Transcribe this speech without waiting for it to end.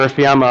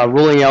Murphy. I'm a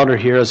ruling elder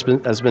here, as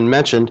been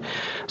mentioned.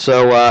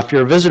 So if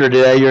you're a visitor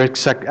today, you're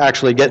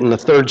actually getting the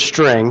third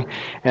string.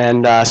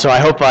 And so I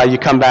hope you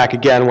come back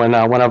again when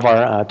one of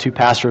our two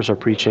pastors are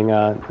preaching.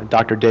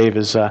 Dr. Dave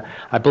is,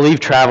 I believe,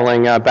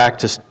 traveling back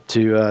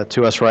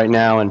to us right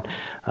now. And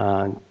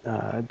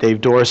Dave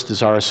Dorst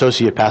is our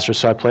associate pastor.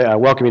 So I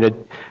welcome you to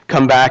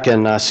come back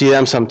and see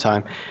them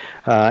sometime.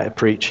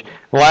 Preach.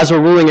 Well, as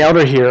a ruling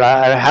elder here,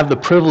 I have the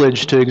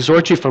privilege to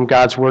exhort you from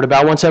God's Word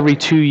about once every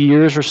 2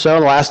 years or so.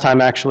 The last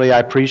time actually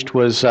I preached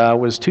was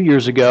 2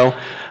 years ago,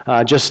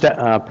 just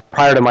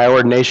prior to my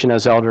ordination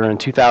as elder in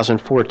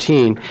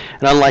 2014.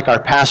 And unlike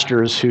our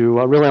pastors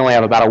who really only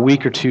have about a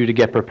week or two to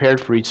get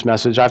prepared for each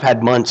message, I've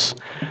had months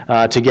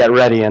to get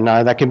ready, and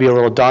that can be a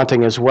little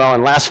daunting as well.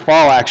 And last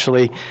fall,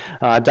 actually,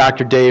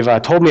 Dr. Dave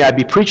told me I'd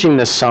be preaching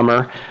this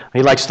summer.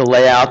 He likes to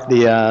lay out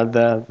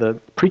the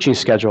preaching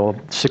schedule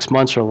 6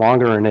 months or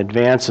longer in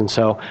advance, and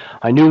so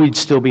I knew we'd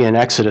still be in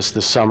Exodus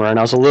this summer, and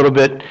I was a little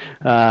bit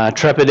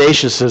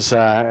trepidatious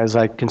as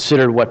I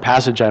considered what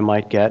passage I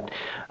might get,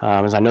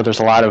 as I know there's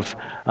a lot of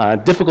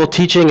difficult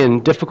teaching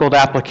and difficult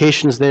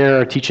applications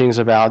there, teachings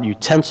about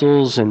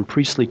utensils and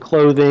priestly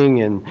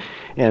clothing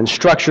and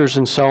structures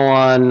and so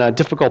on,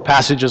 difficult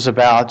passages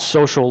about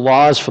social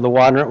laws for the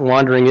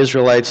wandering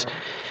Israelites.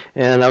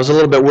 And I was a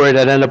little bit worried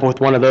I'd end up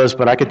with one of those,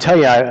 but I could tell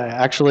you I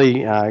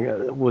actually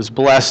was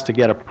blessed to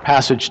get a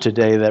passage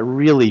today that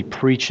really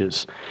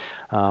preaches.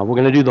 We're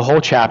going to do the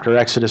whole chapter,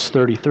 Exodus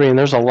 33, and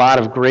there's a lot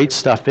of great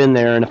stuff in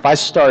there. And if I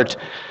start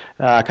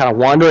kind of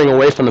wandering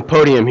away from the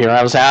podium here,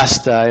 I was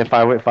asked if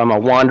I'm a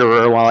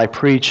wanderer while I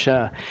preach,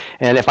 and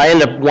if I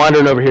end up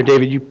wandering over here,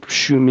 David, you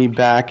shoo me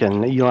back,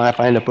 and you know, if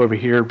I end up over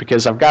here,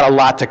 because I've got a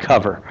lot to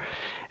cover.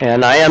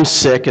 And I am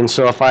sick, and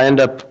so if I end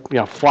up,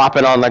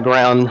 flopping on the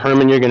ground,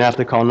 Herman, you're going to have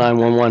to call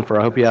 911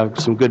 I hope you have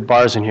some good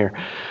bars in here.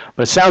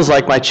 But it sounds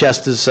like my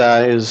chest is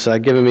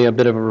giving me a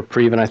bit of a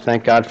reprieve, and I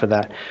thank God for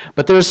that.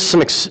 But there's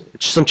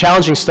some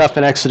challenging stuff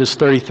in Exodus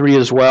 33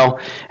 as well,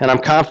 and I'm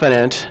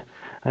confident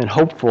and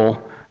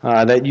hopeful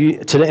that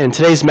in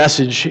today's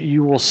message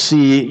you will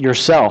see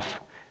yourself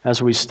as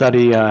we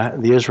study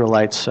the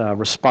Israelites'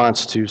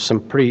 response to some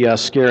pretty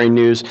scary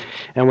news.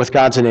 And with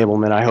God's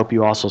enablement, I hope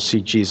you also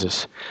see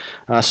Jesus.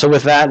 So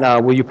with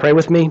that, will you pray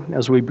with me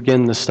as we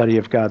begin the study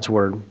of God's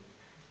Word?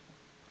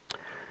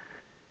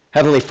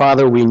 Heavenly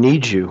Father, we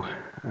need you.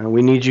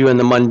 We need you in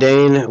the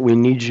mundane, we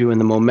need you in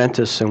the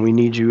momentous, and we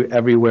need you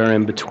everywhere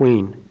in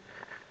between.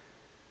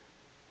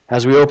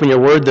 As we open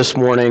your Word this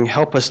morning,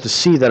 help us to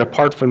see that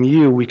apart from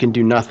you, we can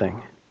do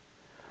nothing.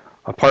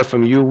 Apart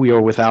from you, we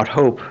are without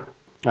hope.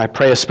 I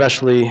pray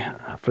especially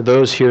for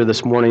those here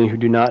this morning who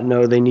do not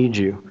know they need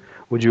you.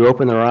 Would you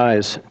open their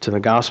eyes to the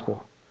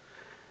gospel?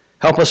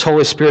 Help us,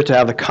 Holy Spirit, to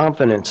have the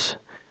confidence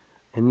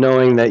in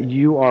knowing that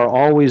you are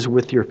always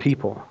with your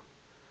people,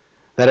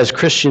 that as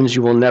Christians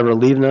you will never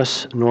leave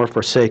us nor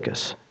forsake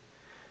us.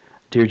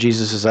 Dear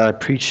Jesus, as I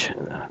preach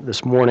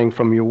this morning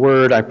from your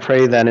word, I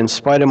pray that in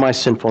spite of my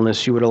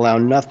sinfulness, you would allow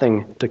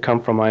nothing to come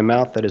from my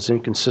mouth that is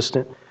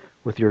inconsistent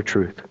with your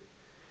truth.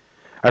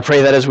 I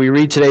pray that as we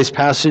read today's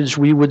passage,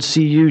 we would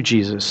see you,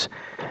 Jesus.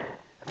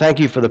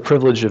 Thank you for the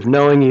privilege of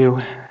knowing you.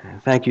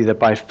 Thank you that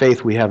by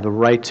faith we have the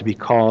right to be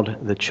called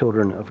the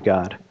children of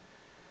God.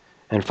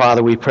 And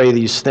Father, we pray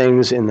these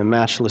things in the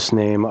matchless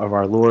name of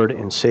our Lord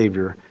and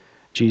Savior,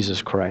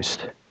 Jesus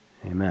Christ.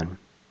 Amen.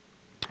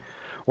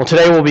 Well,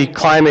 today we'll be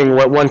climbing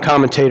what one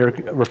commentator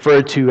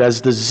referred to as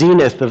the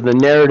zenith of the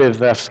narrative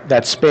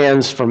that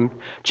spans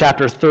from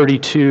chapter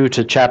 32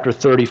 to chapter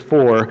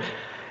 34.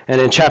 And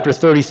in chapter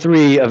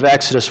 33 of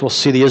Exodus, we'll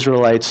see the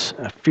Israelites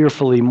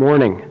fearfully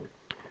mourning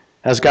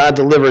as God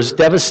delivers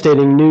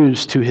devastating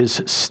news to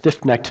his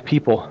stiff-necked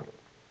people.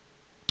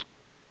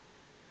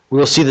 We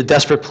will see the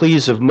desperate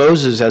pleas of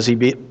Moses as he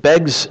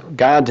begs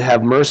God to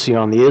have mercy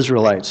on the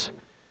Israelites,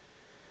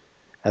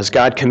 as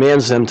God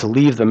commands them to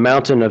leave the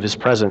mountain of his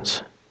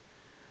presence.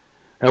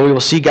 And we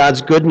will see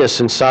God's goodness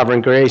and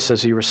sovereign grace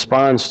as he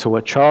responds to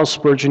what Charles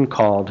Spurgeon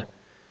called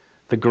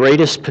the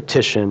greatest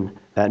petition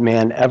that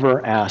man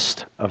ever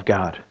asked of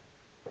God.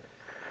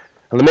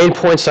 And the main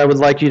points I would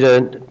like you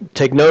to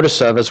take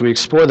notice of as we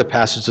explore the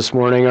passage this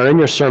morning are in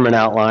your sermon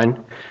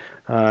outline.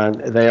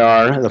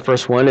 The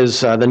first one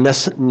is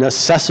the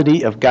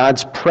necessity of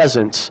God's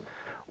presence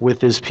with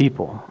his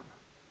people.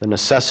 The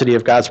necessity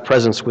of God's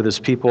presence with his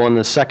people. And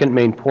the second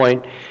main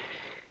point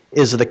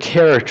is the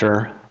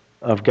character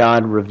of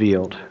God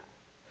revealed.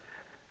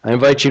 I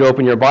invite you to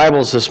open your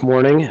Bibles this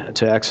morning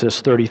to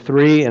Exodus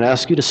 33 and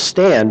ask you to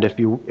stand, if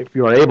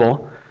you are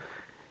able,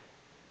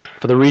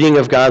 for the reading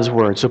of God's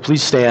Word. So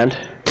please stand.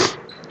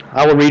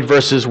 I will read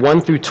verses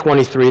 1 through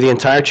 23, the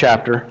entire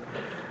chapter.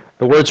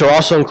 The words are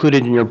also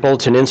included in your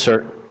bulletin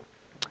insert.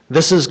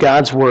 This is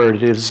God's Word.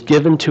 It is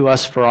given to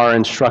us for our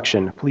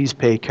instruction. Please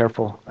pay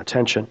careful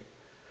attention.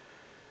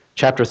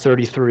 Chapter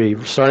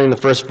 33, starting the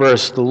first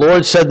verse. The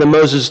Lord said to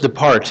Moses,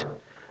 "Depart,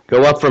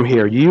 go up from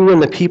here, you and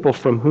the people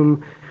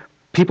whom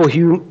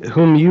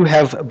you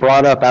have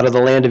brought up out of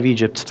the land of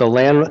Egypt, to the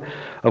land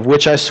of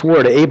which I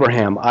swore to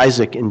Abraham,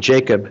 Isaac, and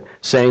Jacob,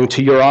 saying,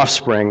 to your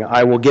offspring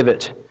I will give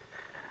it.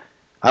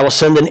 I will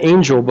send an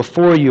angel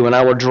before you, and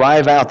I will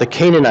drive out the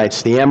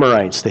Canaanites, the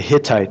Amorites, the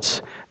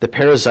Hittites, the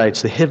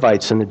Perizzites, the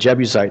Hivites, and the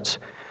Jebusites.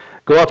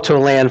 Go up to a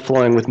land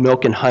flowing with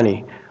milk and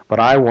honey, but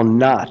I will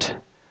not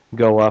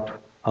go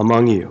up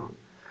among you,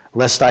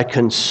 lest I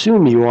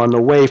consume you on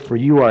the way, for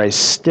you are a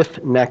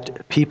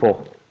stiff-necked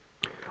people."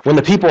 When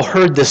the people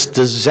heard this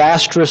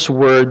disastrous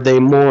word, they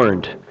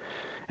mourned,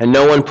 and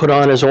no one put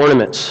on his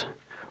ornaments.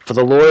 For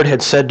the Lord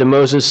had said to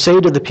Moses, "Say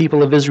to the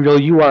people of Israel,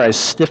 you are a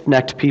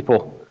stiff-necked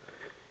people.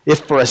 If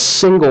for a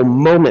single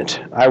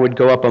moment I would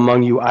go up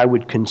among you, I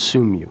would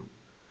consume you.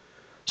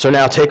 So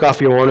now take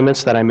off your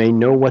ornaments, that I may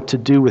know what to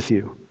do with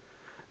you."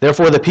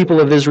 Therefore the people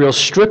of Israel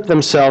stripped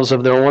themselves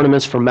of their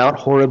ornaments from Mount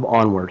Horeb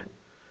onward.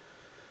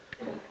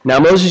 Now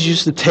Moses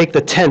used to take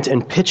the tent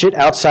and pitch it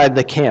outside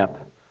the camp,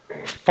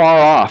 far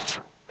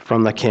off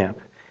from the camp.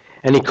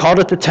 And he called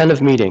it the tent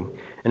of meeting.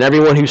 And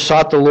everyone who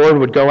sought the Lord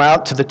would go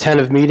out to the tent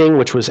of meeting,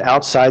 which was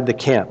outside the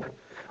camp.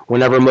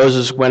 Whenever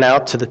Moses went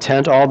out to the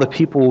tent, all the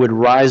people would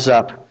rise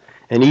up,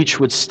 and each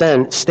would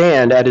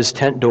stand at his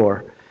tent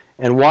door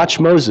and watch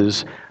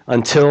Moses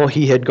until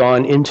he had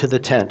gone into the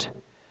tent.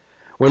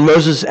 When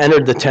Moses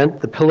entered the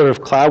tent, the pillar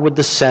of cloud would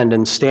descend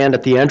and stand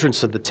at the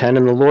entrance of the tent,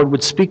 and the Lord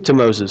would speak to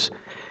Moses.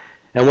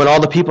 And when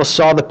all the people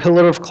saw the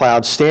pillar of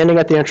cloud standing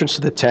at the entrance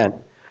of the tent,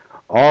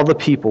 all the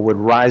people would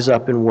rise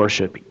up and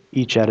worship,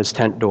 each at his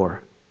tent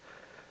door.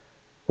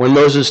 When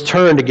Moses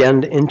turned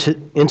again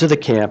into the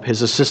camp,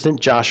 his assistant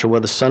Joshua,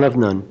 the son of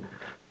Nun,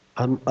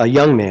 a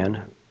young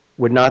man,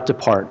 would not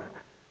depart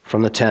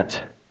from the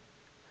tent.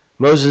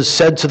 Moses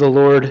said to the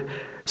Lord,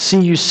 "See,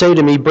 you say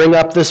to me, 'Bring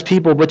up this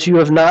people,' but you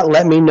have not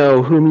let me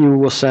know whom you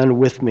will send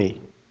with me.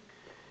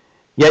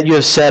 Yet you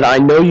have said, 'I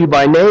know you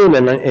by name,'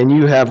 and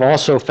you have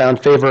also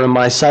found favor in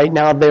my sight.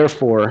 Now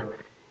therefore,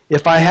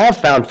 if I have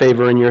found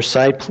favor in your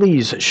sight,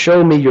 please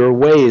show me your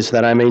ways,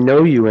 that I may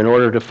know you in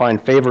order to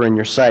find favor in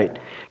your sight.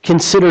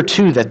 Consider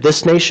too that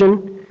this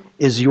nation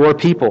is your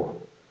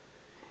people."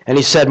 And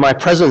he said, "My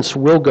presence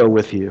will go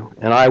with you,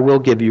 and I will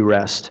give you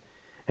rest."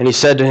 And he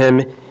said to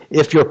him,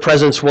 "If your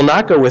presence will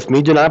not go with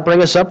me, do not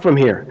bring us up from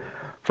here.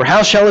 For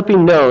how shall it be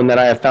known that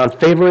I have found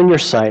favor in your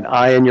sight,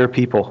 I and your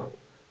people?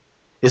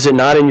 Is it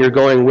not in your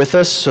going with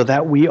us, so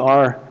that we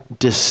are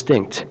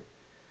distinct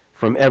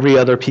from every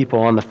other people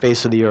on the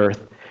face of the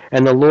earth?"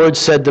 And the Lord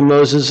said to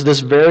Moses, "This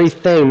very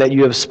thing that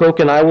you have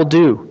spoken I will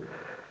do.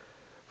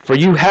 For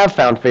you have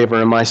found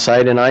favor in my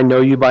sight, and I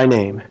know you by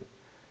name."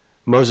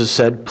 Moses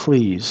said,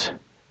 "Please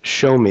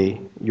show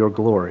me your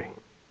glory."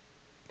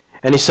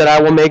 And he said,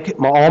 "I will make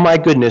all my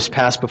goodness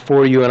pass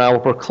before you, and I will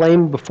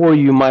proclaim before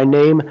you my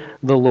name,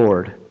 the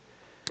Lord.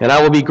 And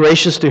I will be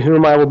gracious to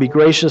whom I will be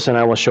gracious, and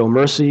I will show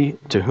mercy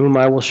to whom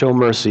I will show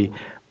mercy.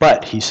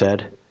 But," he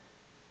said,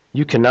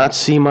 "you cannot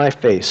see my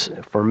face,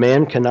 for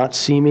man cannot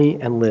see me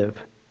and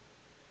live."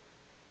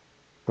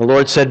 The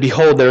Lord said,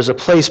 "Behold, there is a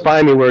place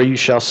by me where you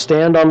shall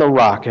stand on the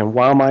rock, and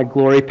while my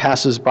glory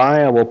passes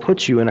by, I will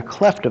put you in a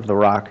cleft of the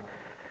rock,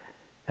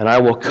 and I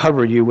will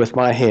cover you with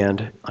my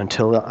hand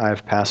until I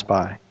have passed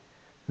by.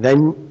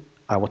 Then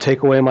I will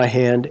take away my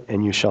hand,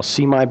 and you shall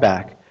see my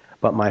back,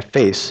 but my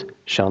face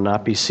shall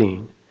not be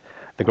seen.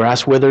 The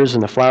grass withers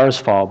and the flowers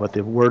fall, but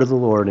the word of the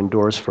Lord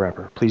endures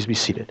forever." Please be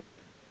seated.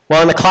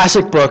 Well, in the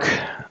classic book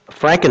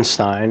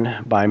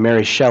Frankenstein by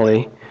Mary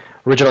Shelley,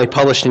 originally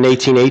published in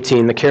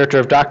 1818, the character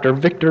of Dr.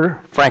 Victor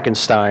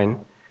Frankenstein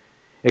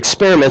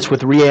experiments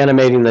with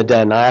reanimating the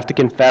dead. And I have to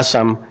confess,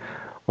 I'm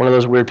one of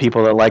those weird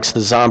people that likes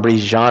the zombie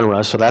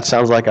genre, so that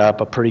sounds like a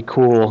pretty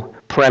cool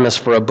premise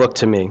for a book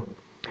to me.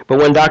 But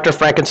when Dr.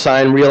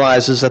 Frankenstein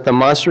realizes that the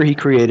monster he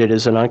created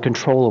is an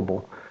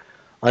uncontrollable,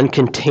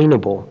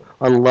 uncontainable,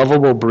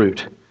 unlovable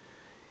brute,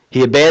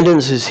 he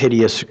abandons his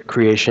hideous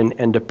creation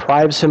and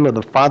deprives him of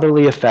the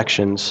fatherly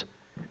affections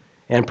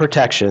and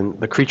protection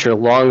the creature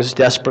longs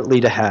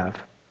desperately to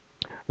have.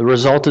 The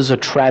result is a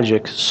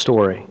tragic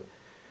story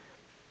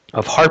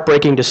of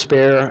heartbreaking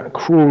despair,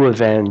 cruel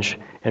revenge,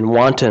 and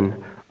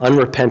wanton,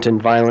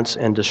 unrepentant violence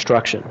and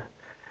destruction.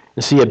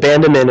 You see,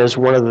 abandonment is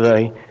one of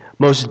the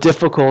most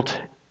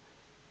difficult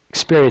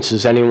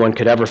experiences anyone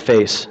could ever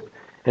face.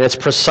 And it's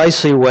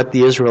precisely what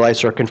the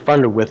Israelites are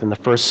confronted with in the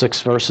first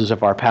 6 verses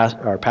of our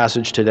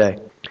passage today.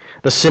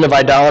 The sin of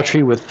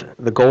idolatry with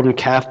the golden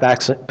calf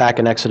back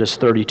in Exodus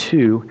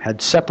 32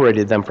 had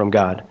separated them from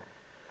God.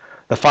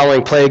 The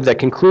following plague that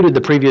concluded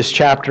the previous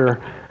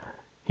chapter,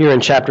 here in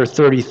chapter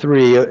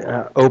 33,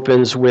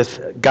 opens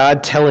with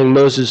God telling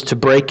Moses to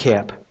break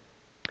camp,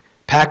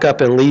 pack up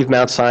and leave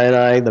Mount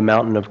Sinai, the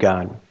mountain of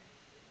God.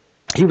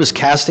 He was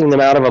casting them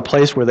out of a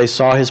place where they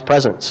saw his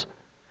presence,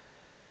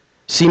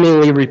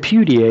 seemingly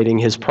repudiating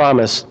his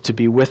promise to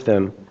be with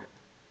them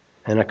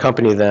and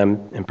accompany them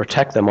and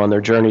protect them on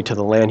their journey to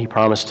the land he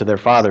promised to their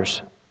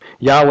fathers.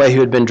 Yahweh, who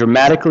had been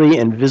dramatically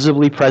and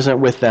visibly present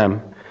with them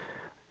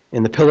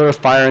in the pillar of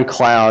fire and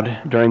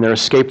cloud during their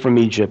escape from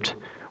Egypt,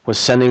 was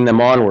sending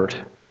them onward.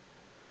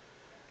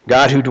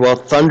 God, who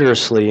dwelt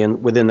thunderously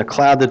within the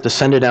cloud that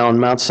descended down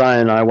Mount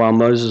Sinai while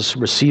Moses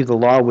received the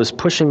law, was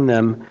pushing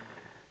them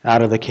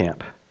out of the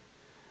camp.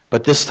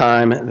 But this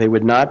time they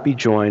would not be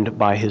joined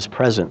by his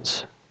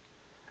presence.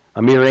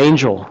 A mere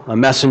angel, a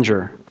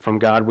messenger from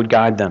God would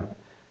guide them.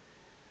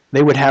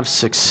 They would have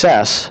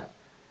success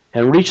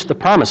and reach the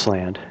promised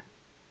land,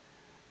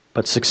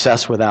 but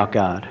success without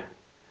God.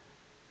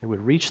 They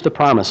would reach the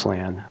promised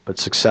land, but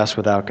success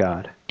without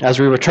God. As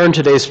we return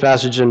to today's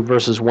passage in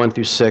verses 1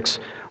 through 6,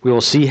 we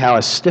will see how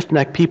a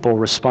stiff-necked people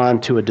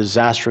respond to a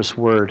disastrous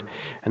word,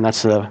 and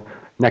that's the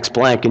next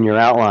blank in your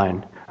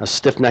outline. A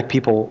stiff-necked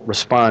people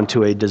respond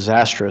to a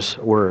disastrous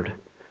word.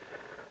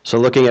 So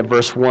looking at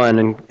verse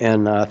 1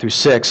 and through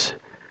 6,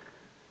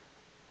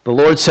 the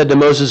Lord said to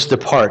Moses,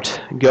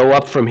 "Depart, go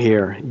up from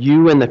here,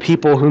 you and the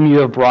people whom you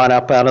have brought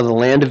up out of the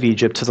land of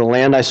Egypt, to the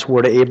land I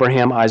swore to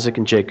Abraham, Isaac,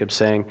 and Jacob,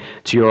 saying,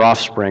 to your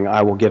offspring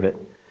I will give it.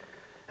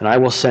 And I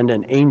will send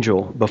an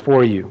angel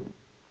before you.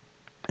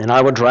 And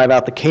I will drive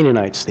out the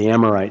Canaanites, the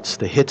Amorites,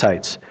 the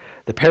Hittites,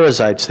 the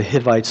Perizzites, the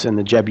Hivites, and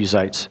the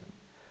Jebusites.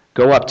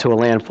 Go up to a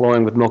land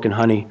flowing with milk and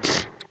honey,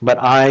 but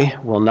I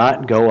will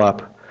not go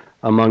up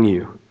among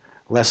you,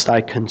 lest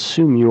I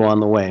consume you on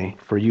the way,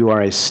 for you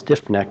are a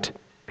stiff-necked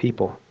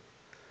people."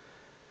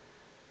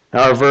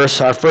 Now our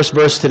first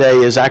verse today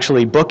is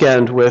actually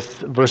bookend with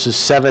verses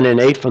 7 and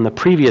 8 from the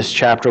previous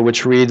chapter,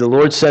 which read, "The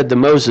Lord said to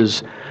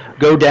Moses,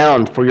 go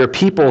down, for your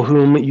people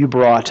whom you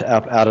brought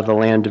up out of the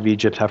land of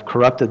Egypt have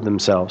corrupted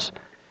themselves.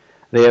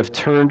 They have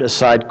turned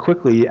aside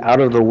quickly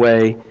out of the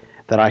way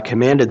that I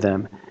commanded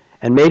them,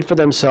 and made for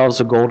themselves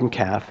a golden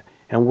calf,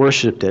 and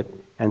worshipped it,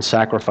 and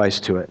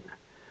sacrificed to it."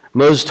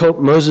 Moses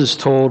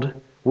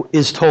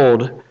is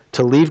told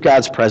to leave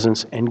God's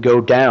presence and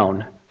go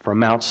down from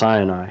Mount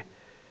Sinai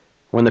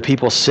when the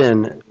people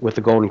sin with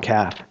the golden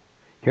calf.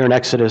 Here in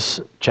Exodus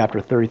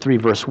chapter 33,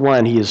 verse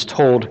 1, he is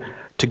told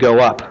to go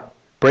up,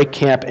 break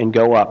camp and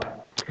go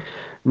up.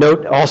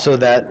 Note also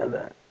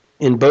that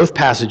in both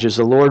passages,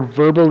 the Lord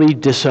verbally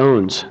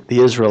disowns the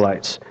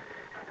Israelites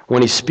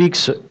when he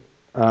speaks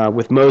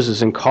with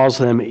Moses and calls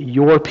them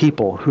your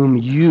people, whom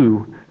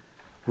you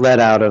led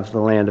out of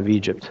the land of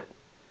Egypt.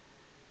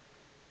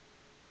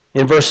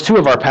 In verse 2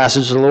 of our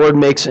passage, the Lord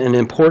makes an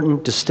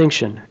important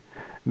distinction.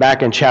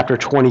 Back in chapter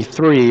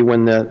 23,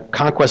 when the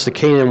conquest of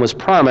Canaan was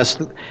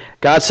promised,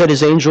 God said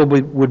his angel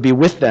would be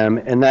with them,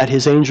 and that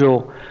his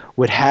angel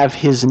would have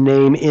his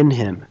name in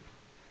him.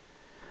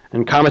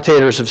 And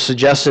commentators have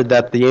suggested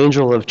that the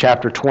angel of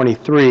chapter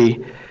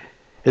 23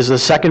 is the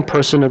second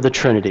person of the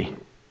Trinity,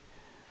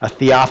 a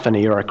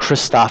theophany or a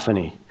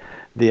Christophany,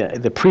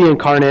 the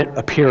pre-incarnate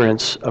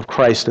appearance of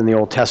Christ in the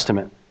Old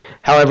Testament.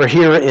 However,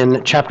 here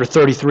in chapter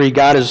 33,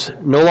 God is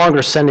no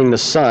longer sending the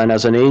Son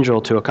as an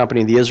angel to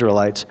accompany the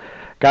Israelites.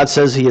 God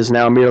says he is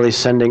now merely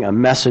sending a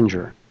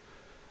messenger,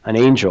 an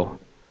angel,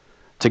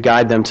 to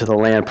guide them to the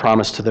land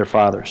promised to their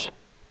fathers.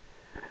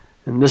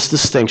 And this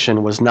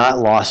distinction was not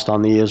lost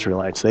on the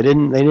Israelites. They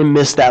didn't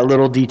miss that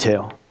little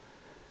detail.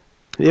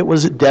 It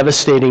was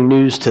devastating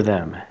news to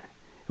them.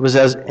 It was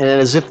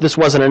as if this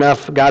wasn't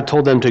enough, God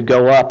told them to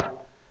go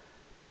up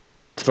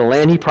to the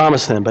land he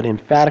promised them, but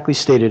emphatically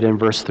stated in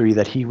verse 3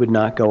 that he would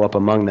not go up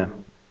among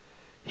them.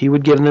 He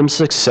would give them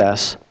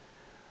success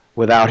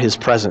without his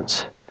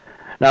presence.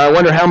 Now, I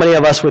wonder how many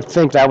of us would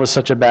think that was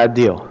such a bad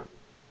deal.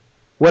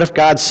 What if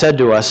God said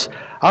to us,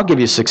 I'll give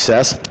you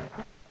success,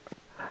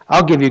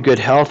 I'll give you good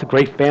health, a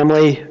great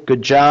family,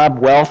 good job,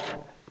 wealth,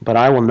 but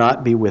I will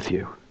not be with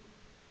you?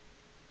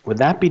 Would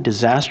that be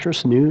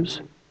disastrous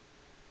news?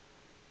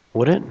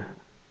 Would it?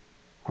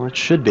 Well, it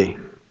should be.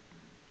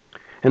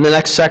 In the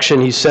next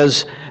section, he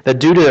says that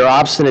due to their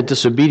obstinate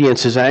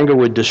disobedience, his anger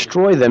would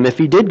destroy them if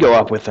he did go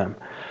up with them,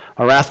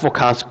 a wrathful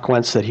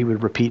consequence that he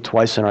would repeat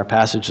twice in our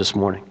passage this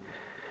morning.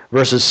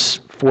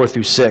 Verses 4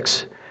 through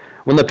 6.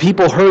 When the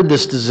people heard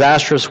this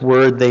disastrous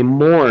word, they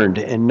mourned,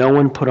 and no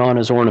one put on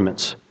his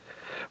ornaments.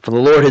 For the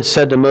Lord had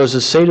said to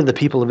Moses, say to the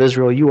people of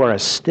Israel, you are a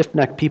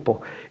stiff-necked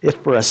people. If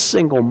for a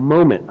single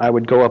moment I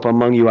would go up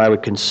among you, I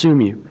would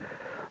consume you.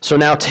 So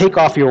now take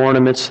off your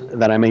ornaments,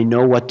 that I may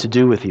know what to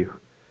do with you.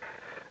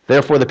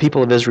 Therefore the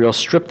people of Israel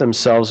stripped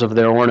themselves of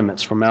their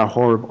ornaments from Mount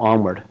Horeb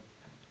onward.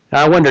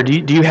 Now I wonder,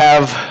 do you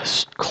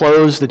have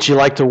clothes that you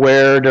like to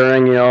wear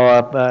during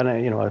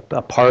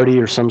a party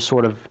or some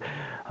sort of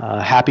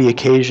happy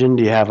occasion?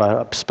 Do you have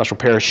a special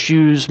pair of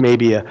shoes,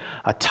 maybe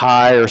a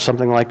tie or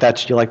something like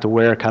that you like to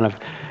wear, kind of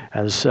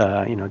as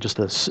just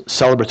a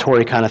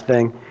celebratory kind of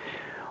thing?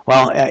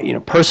 Well,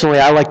 personally,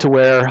 I like to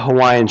wear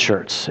Hawaiian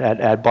shirts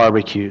at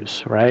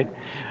barbecues, right?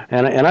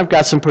 And I've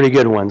got some pretty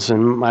good ones.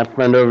 And my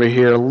friend over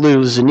here,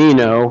 Lou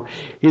Zanino,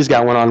 he's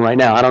got one on right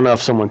now. I don't know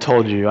if someone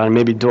told you.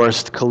 Maybe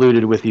Doris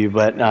colluded with you,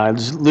 but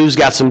Lou's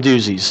got some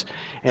doozies.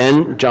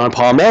 And John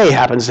Paul May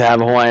happens to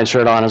have a Hawaiian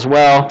shirt on as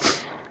well.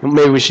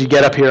 Maybe we should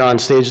get up here on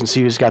stage and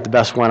see who's got the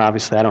best one.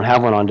 Obviously, I don't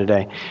have one on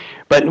today.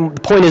 But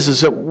the point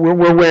is that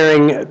we're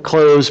wearing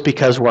clothes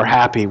because we're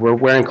happy. We're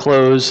wearing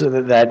clothes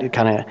that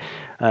kind of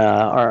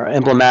are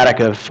emblematic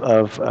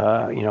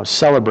of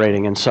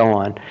celebrating and so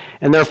on.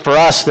 And for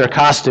us, they're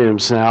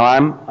costumes. Now,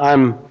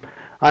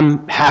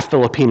 I'm half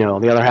Filipino.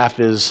 The other half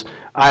is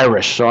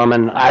Irish, so I'm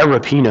an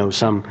Irapino,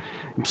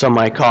 some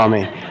might call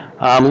me.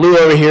 Lou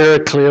over here,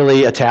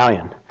 clearly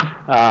Italian.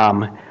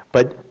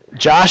 But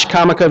Josh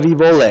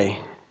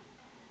Kamikavivole,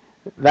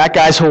 That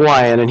guy's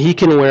Hawaiian, and he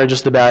can wear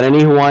just about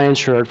any Hawaiian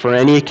shirt for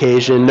any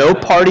occasion. No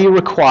party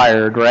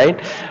required,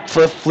 right?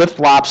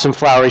 Flip-flops and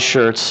flowery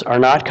shirts are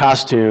not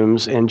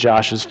costumes in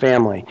Josh's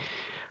family.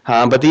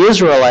 But the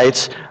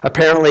Israelites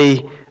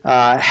apparently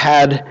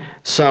had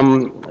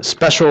some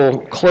special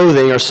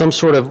clothing or some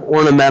sort of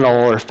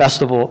ornamental or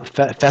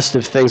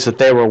festive things that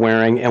they were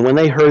wearing, and when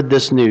they heard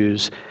this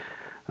news,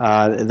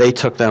 they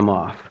took them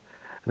off.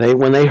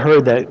 When they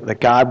heard that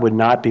God would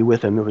not be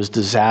with them, it was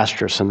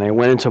disastrous, and they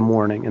went into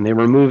mourning, and they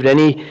removed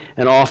any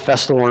and all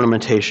festal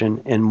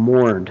ornamentation and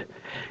mourned.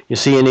 You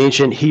see, in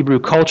ancient Hebrew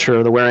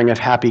culture, the wearing of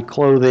happy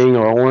clothing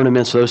or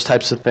ornaments, those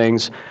types of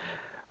things,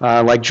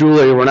 like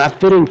jewelry, were not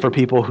fitting for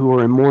people who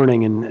were in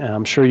mourning. And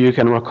I'm sure you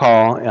can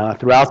recall,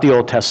 throughout the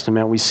Old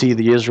Testament, we see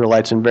the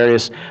Israelites in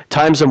various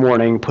times of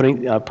mourning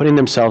putting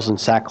themselves in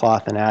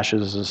sackcloth and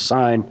ashes as a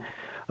sign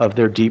of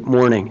their deep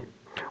mourning.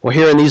 Well,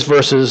 here in these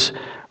verses,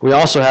 we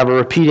also have a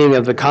repeating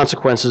of the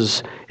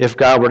consequences if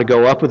God were to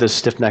go up with his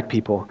stiff-necked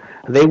people.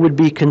 They would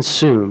be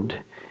consumed.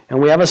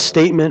 And we have a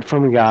statement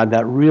from God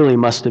that really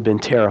must have been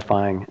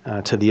terrifying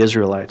to the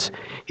Israelites.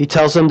 He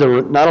tells them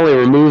to not only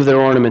remove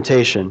their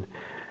ornamentation,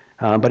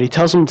 but he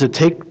tells them to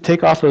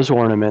take off those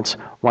ornaments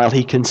while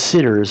he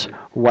considers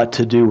what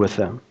to do with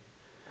them.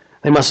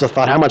 They must have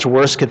thought, how much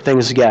worse could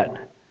things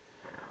get?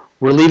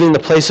 We're leaving the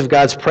place of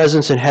God's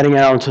presence and heading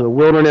out into the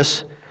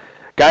wilderness,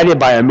 guided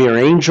by a mere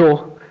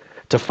angel,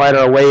 to fight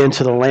our way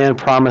into the land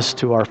promised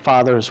to our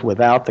fathers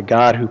without the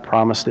God who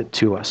promised it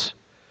to us.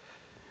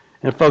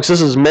 And folks,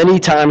 this is many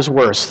times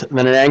worse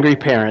than an angry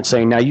parent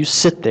saying, now you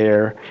sit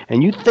there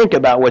and you think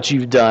about what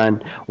you've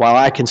done while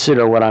I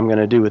consider what I'm going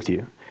to do with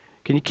you.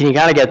 Can you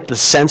kind of get the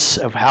sense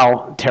of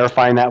how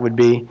terrifying that would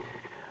be?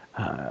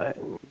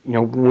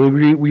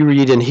 When we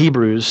read in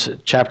Hebrews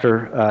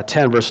chapter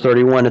 10, verse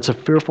 31, it's a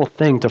fearful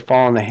thing to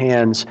fall in the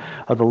hands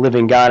of the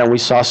living God, and we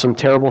saw some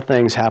terrible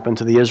things happen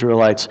to the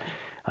Israelites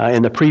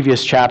in the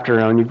previous chapter,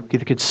 and you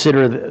could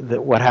consider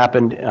what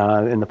happened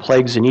in the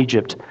plagues in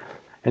Egypt,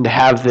 and to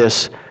have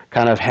this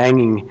kind of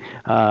hanging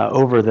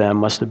over them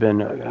must have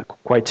been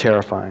quite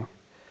terrifying.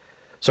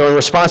 So in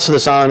response to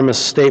this ominous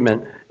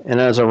statement, and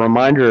as a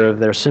reminder of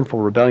their sinful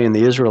rebellion,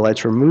 the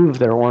Israelites removed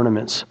their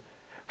ornaments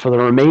for the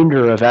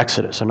remainder of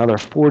Exodus, another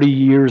 40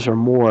 years or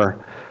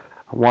more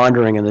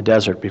wandering in the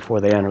desert before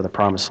they enter the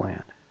Promised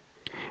Land.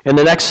 In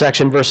the next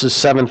section, verses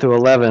 7 through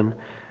 11,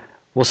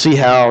 we'll see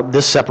how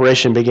this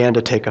separation began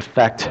to take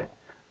effect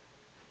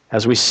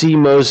as we see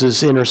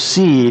Moses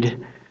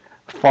intercede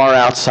far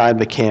outside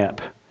the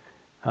camp.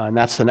 And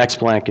that's the next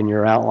blank in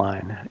your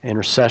outline,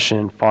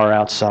 intercession far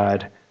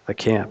outside the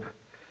camp.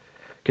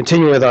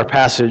 Continuing with our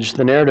passage,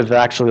 the narrative is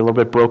actually a little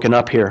bit broken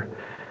up here.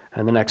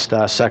 In the next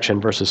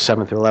section, verses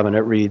 7 through 11,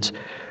 it reads,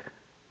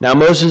 Now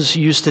Moses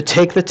used to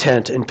take the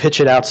tent and pitch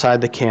it outside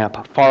the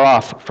camp, far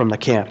off from the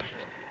camp.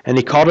 And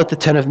he called it the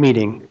tent of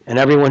meeting, and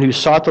everyone who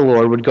sought the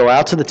Lord would go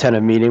out to the tent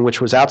of meeting,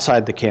 which was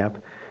outside the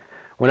camp.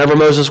 Whenever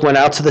Moses went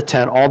out to the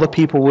tent, all the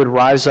people would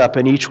rise up,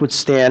 and each would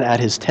stand at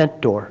his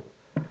tent door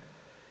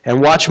and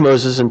watch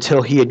Moses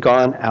until he had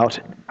gone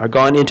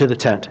into the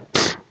tent.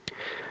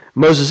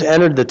 Moses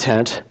entered the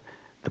tent.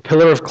 The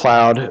pillar of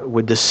cloud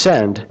would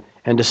descend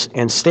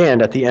and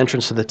stand at the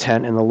entrance of the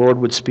tent, and the Lord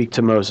would speak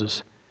to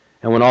Moses.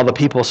 And when all the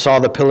people saw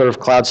the pillar of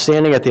cloud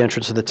standing at the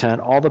entrance of the tent,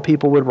 all the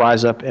people would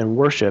rise up and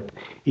worship,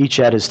 each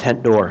at his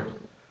tent door.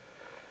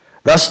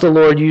 Thus the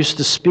Lord used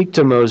to speak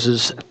to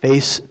Moses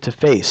face to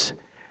face,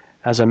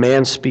 as a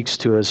man speaks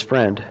to his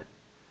friend.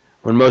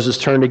 When Moses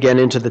turned again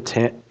into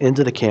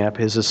the camp,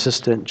 his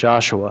assistant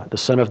Joshua, the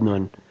son of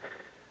Nun,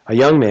 a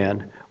young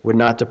man, would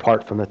not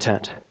depart from the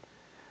tent.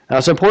 Now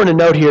it's important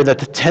to note here that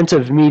the tent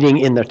of meeting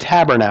in the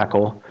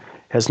tabernacle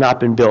has not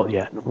been built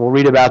yet. We'll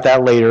read about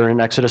that later in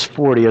Exodus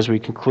 40 as we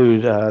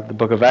conclude the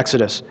book of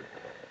Exodus.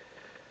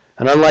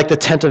 And unlike the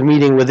tent of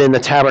meeting within the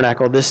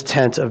tabernacle, this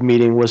tent of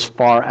meeting was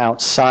far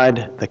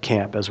outside the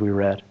camp, as we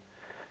read.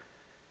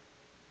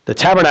 The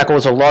tabernacle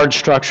was a large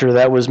structure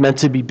that was meant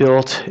to be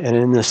built and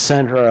in the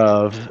center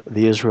of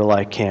the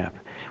Israelite camp.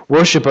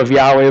 Worship of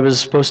Yahweh was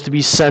supposed to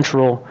be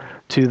central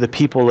to the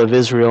people of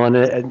Israel, and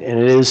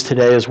it is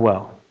today as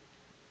well.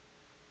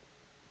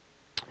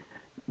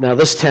 Now,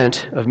 this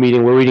tent of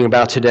meeting we're reading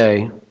about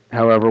today,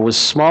 however, was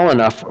small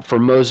enough for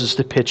Moses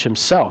to pitch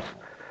himself.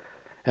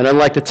 And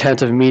unlike the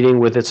tent of meeting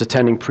with its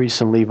attending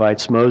priests and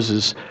Levites,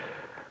 Moses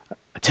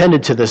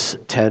attended to this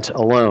tent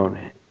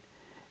alone.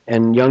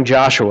 And young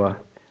Joshua,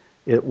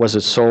 it was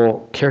its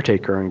sole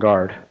caretaker and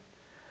guard.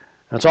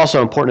 Now, it's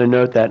also important to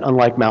note that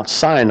unlike Mount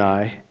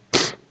Sinai,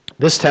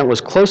 this tent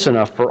was close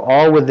enough for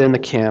all within the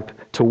camp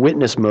to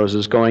witness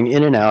Moses going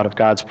in and out of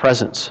God's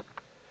presence.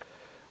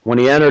 When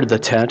he entered the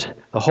tent,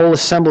 the whole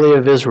assembly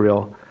of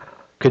Israel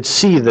could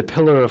see the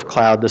pillar of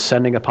cloud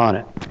descending upon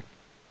it.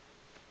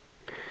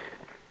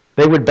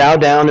 They would bow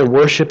down and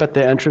worship at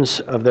the entrance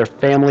of their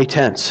family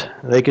tents.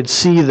 They could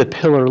see the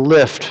pillar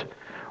lift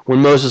when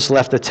Moses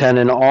left the tent,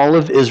 and all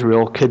of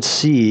Israel could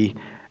see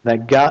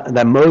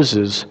that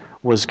Moses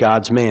was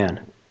God's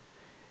man.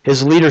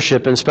 His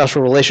leadership and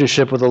special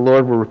relationship with the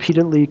Lord were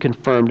repeatedly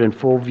confirmed in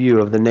full view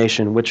of the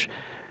nation, which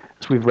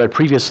as we've read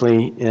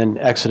previously in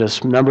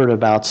Exodus, numbered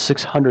about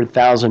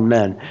 600,000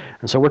 men.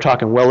 And so we're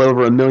talking well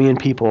over 1 million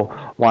people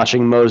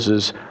watching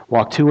Moses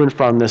walk to and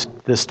from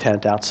this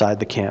tent outside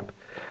the camp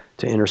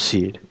to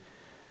intercede.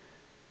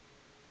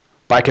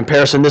 By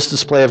comparison, this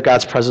display of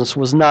God's presence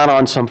was not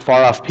on some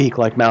far-off peak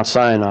like Mount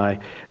Sinai.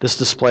 This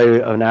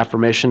display of an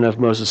affirmation of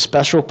Moses'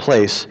 special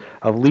place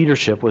of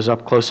leadership was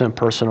up close and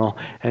personal,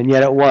 and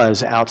yet it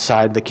was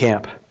outside the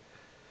camp.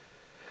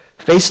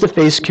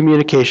 Face-to-face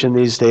communication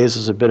these days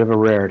is a bit of a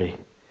rarity.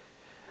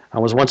 I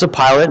was once a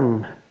pilot,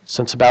 and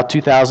since about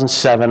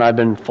 2007, I've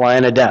been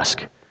flying a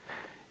desk.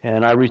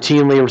 And I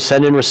routinely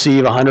send and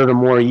receive 100 or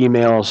more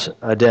emails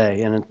a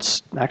day. And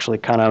it's actually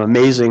kind of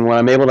amazing what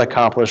I'm able to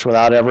accomplish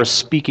without ever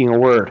speaking a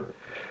word.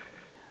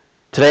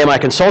 Today in my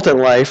consultant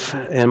life,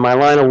 in my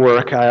line of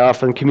work, I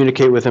often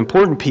communicate with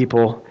important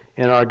people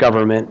in our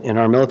government, in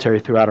our military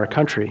throughout our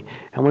country.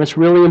 And when it's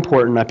really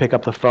important, I pick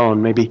up the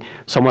phone. Maybe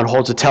someone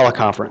holds a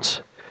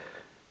teleconference.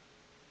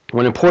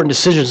 When important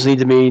decisions need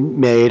to be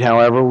made,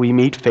 however, we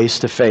meet face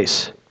to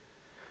face.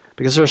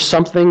 Because there's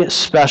something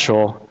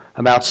special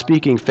about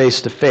speaking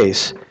face to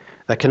face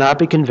that cannot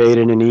be conveyed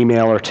in an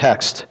email or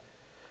text.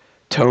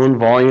 Tone,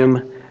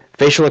 volume,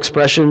 facial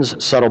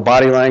expressions, subtle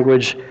body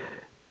language,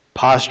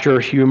 posture,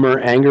 humor,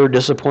 anger,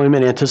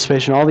 disappointment,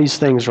 anticipation, all these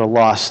things are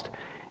lost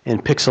in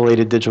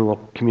pixelated digital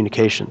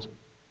communications.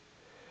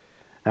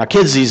 Now,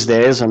 kids these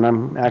days, and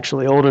I'm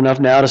actually old enough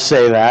now to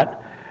say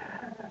that,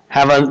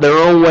 have their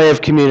own way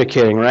of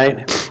communicating,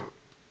 right?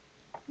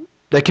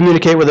 They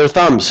communicate with their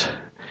thumbs,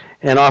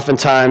 and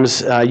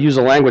oftentimes use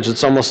a language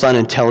that's almost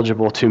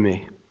unintelligible to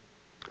me.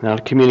 Now,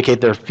 to communicate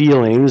their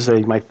feelings,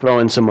 they might throw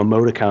in some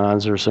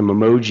emoticons or some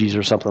emojis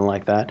or something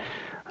like that.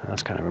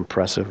 That's kind of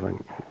impressive. I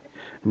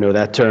know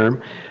that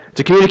term.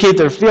 To communicate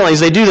their feelings,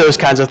 they do those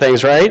kinds of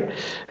things, right?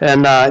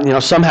 And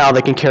somehow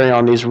they can carry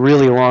on these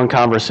really long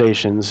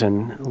conversations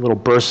and little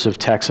bursts of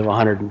text of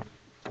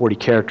 140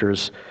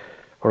 characters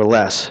or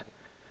less.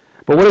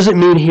 But what does it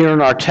mean here in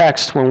our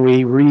text when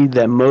we read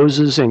that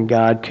Moses and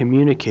God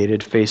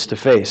communicated face to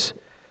face?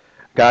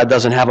 God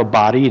doesn't have a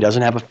body, he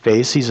doesn't have a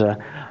face, he's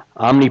an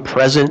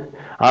omnipresent,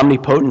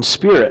 omnipotent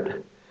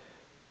spirit.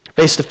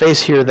 Face to face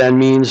here then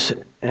means,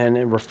 and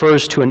it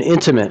refers to an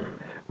intimate,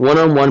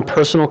 one-on-one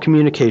personal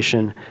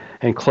communication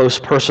and close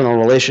personal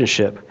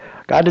relationship.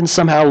 God didn't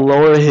somehow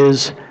lower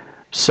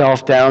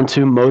himself down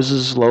to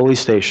Moses' lowly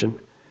station,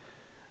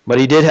 but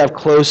he did have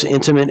close,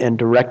 intimate, and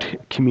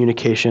direct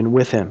communication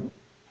with him.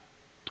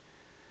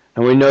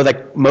 And we know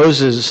that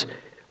Moses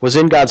was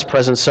in God's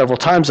presence several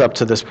times up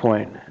to this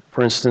point.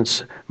 For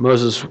instance,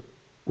 Moses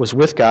was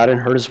with God and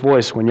heard his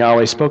voice when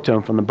Yahweh spoke to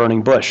him from the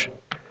burning bush.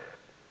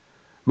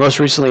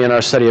 Most recently in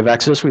our study of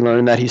Exodus, we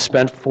learned that he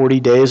spent 40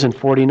 days and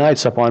 40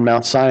 nights up on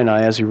Mount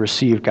Sinai as he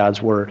received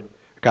God's word,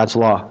 God's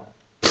law.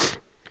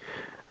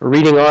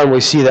 Reading on, we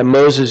see that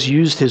Moses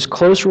used his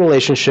close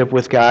relationship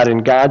with God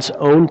and God's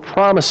own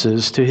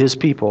promises to his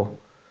people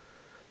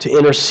to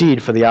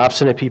intercede for the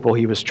obstinate people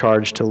he was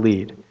charged to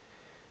lead.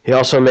 He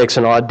also makes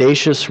an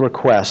audacious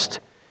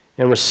request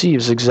and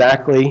receives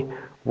exactly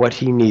what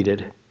he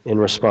needed in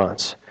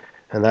response.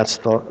 And that's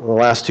the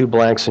last two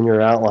blanks in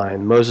your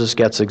outline. Moses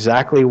gets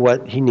exactly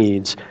what he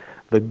needs,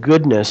 the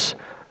goodness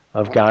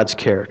of God's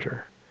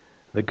character.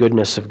 The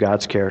goodness of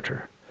God's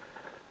character.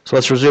 So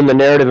let's resume the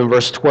narrative in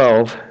verse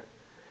 12.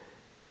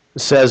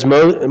 It says,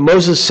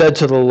 Moses said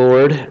to the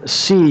Lord,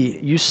 "See,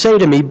 you say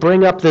to me,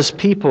 bring up this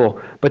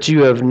people, but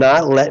you have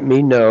not let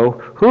me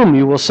know whom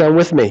you will send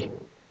with me.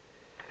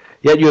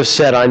 Yet you have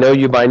said, I know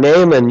you by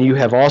name, and you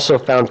have also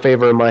found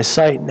favor in my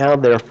sight. Now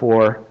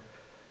therefore,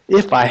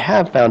 if I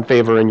have found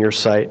favor in your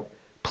sight,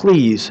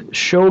 please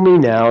show me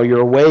now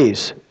your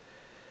ways,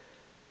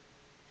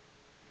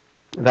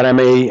 that I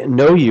may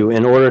know you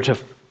in order to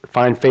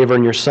find favor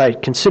in your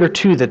sight. Consider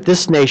too that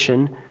this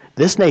nation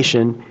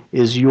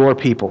is your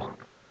people."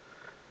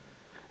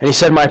 And he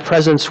said, "My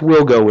presence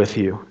will go with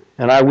you,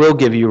 and I will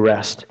give you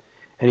rest."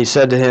 And he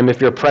said to him,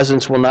 "If your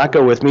presence will not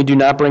go with me, do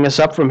not bring us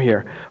up from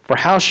here. For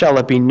how shall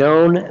it be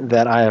known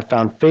that I have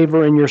found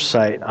favor in your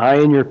sight, I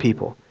and your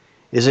people?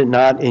 Is it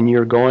not in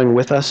your going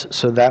with us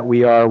so that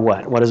we are"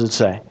 what? What does it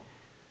say?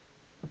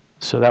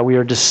 "So that we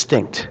are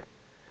distinct,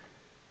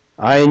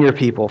 I and your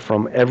people,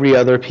 from every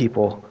other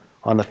people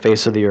on the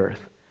face of the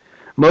earth."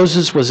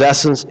 Moses was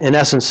in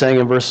essence saying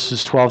in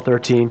verses 12,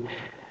 13,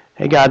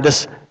 hey God,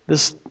 this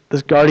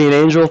guardian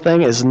angel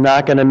thing is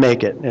not going to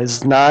make it.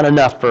 It's not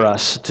enough for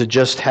us to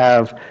just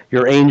have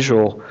your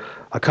angel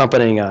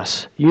accompanying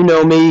us. You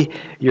know me.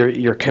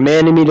 You're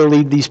commanding me to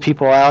lead these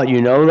people out. You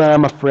know that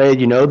I'm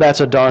afraid. You know that's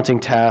a daunting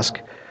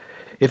task.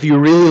 If you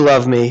really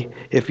love me,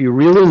 if you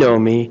really know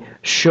me,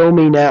 show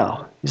me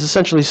now. He's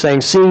essentially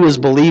saying seeing is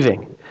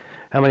believing.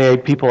 How many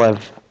people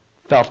have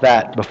felt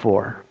that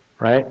before,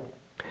 right?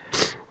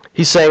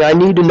 He's saying, I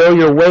need to know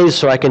your ways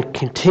so I can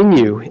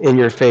continue in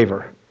your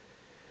favor.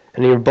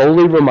 And he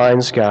boldly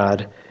reminds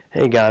God,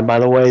 hey God, by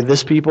the way,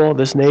 this people,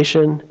 this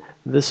nation,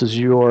 this is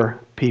your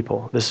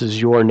people. This is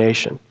your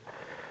nation.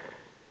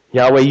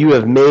 Yahweh, you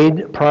have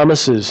made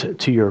promises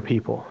to your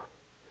people.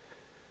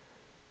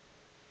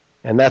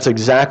 And that's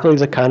exactly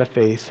the kind of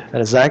faith,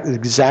 that is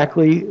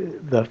exactly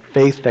the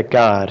faith that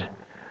God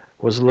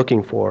was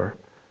looking for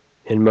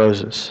in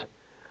Moses.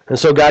 And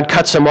so God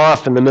cuts him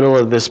off in the middle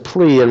of this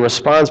plea and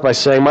responds by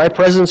saying, "My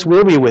presence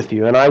will be with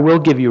you, and I will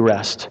give you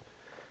rest."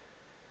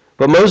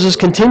 But Moses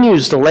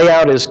continues to lay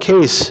out his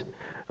case,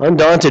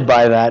 undaunted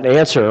by that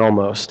answer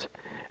almost,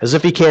 as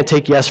if he can't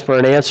take yes for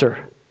an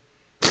answer.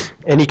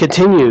 And he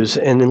continues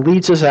and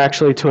leads us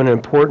actually to an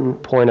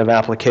important point of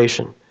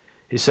application.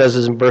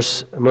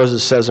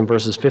 Moses says in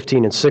verses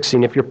 15 and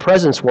 16, "If your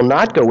presence will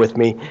not go with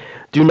me,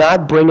 do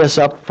not bring us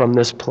up from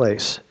this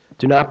place.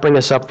 Do not bring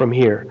us up from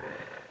here.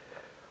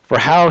 For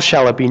how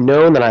shall it be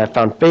known that I have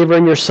found favor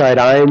in your sight,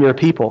 I and your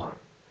people?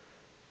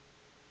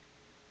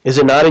 Is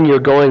it not in your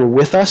going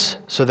with us,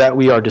 so that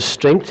we are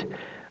distinct,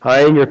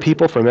 I and your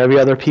people, from every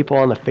other people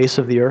on the face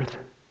of the earth?"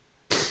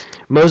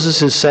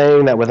 Moses is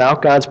saying that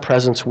without God's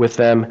presence with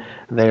them,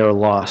 they are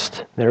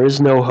lost. There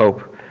is no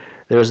hope.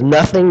 There is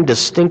nothing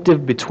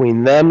distinctive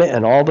between them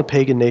and all the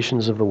pagan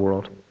nations of the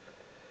world.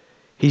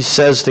 He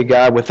says to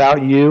God,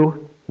 "Without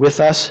you with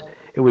us,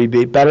 it would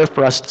be better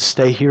for us to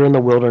stay here in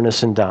the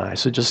wilderness and die.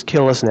 So just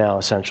kill us now,"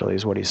 essentially,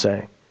 is what he's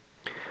saying.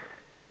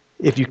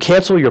 "If you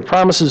cancel your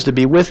promises to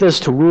be with us,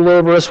 to rule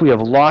over us, we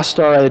have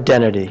lost our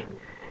identity."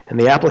 And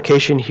the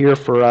application here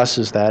for us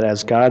is that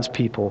as God's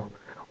people,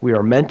 we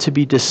are meant to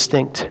be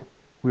distinct.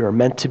 We are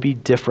meant to be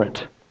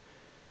different.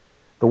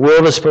 The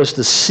world is supposed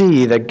to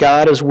see that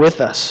God is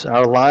with us.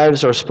 Our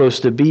lives are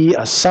supposed to be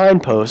a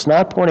signpost,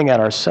 not pointing at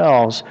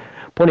ourselves,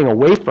 pointing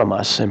away from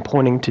us and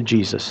pointing to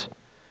Jesus.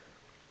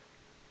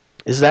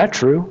 Is that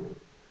true?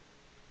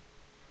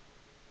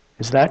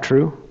 Is that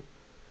true?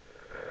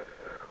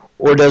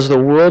 Or does the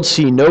world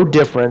see no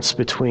difference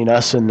between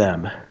us and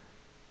them?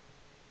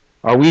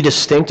 Are we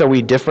distinct? Are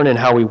we different in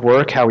how we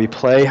work, how we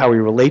play, how we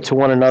relate to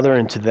one another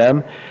and to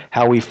them,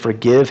 how we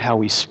forgive, how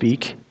we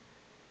speak?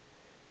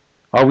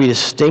 Are we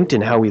distinct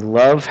in how we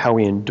love, how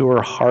we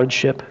endure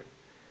hardship,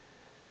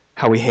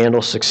 how we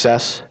handle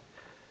success?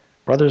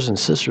 Brothers and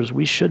sisters,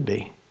 we should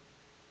be.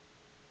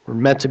 We're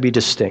meant to be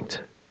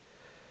distinct.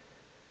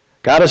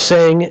 God is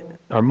saying,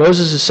 or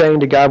Moses is saying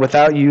to God,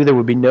 "Without you, there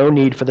would be no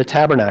need for the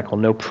tabernacle,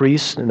 no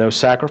priests, no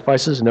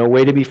sacrifices, no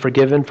way to be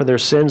forgiven for their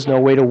sins, no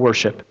way to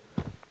worship."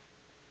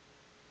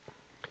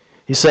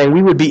 He's saying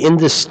we would be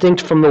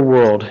indistinct from the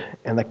world,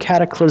 and the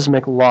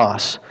cataclysmic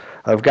loss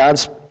of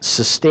God's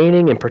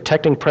sustaining and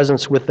protecting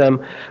presence with them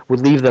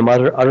would leave them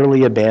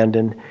utterly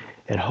abandoned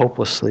and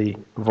hopelessly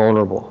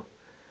vulnerable.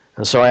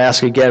 And so I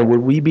ask again,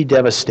 would we be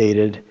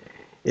devastated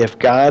if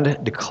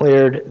God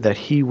declared that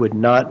he would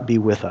not be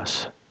with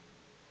us?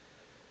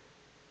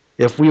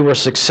 If we were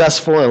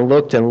successful and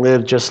looked and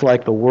lived just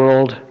like the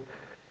world,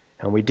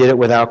 and we did it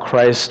without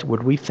Christ,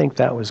 would we think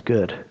that was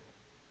good?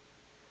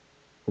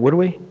 Would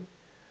we?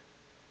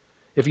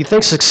 If you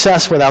think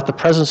success without the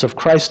presence of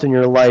Christ in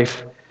your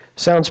life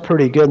sounds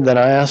pretty good, then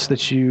I ask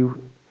that you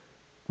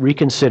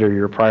reconsider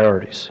your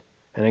priorities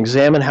and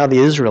examine how the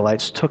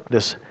Israelites took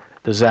this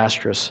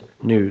disastrous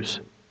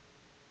news.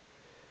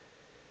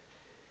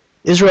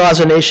 Israel as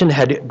a nation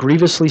had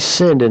grievously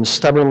sinned and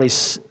stubbornly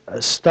sinned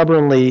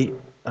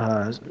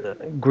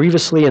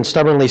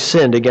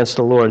against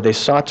the Lord. They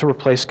sought to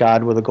replace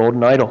God with a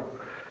golden idol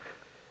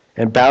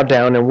and bowed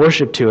down and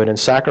worshiped to it and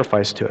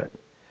sacrificed to it.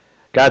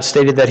 God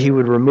stated that he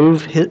would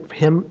remove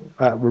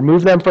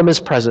them from his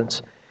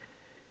presence.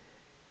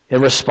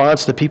 In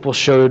response, the people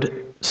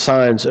showed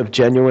signs of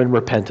genuine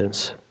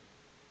repentance.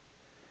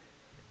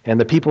 And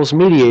the people's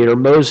mediator,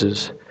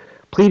 Moses,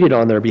 pleaded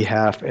on their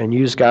behalf and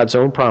used God's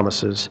own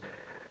promises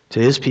to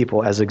his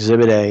people as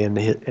Exhibit A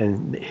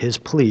in his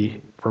plea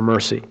for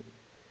mercy.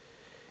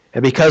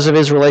 And because of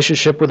his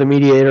relationship with the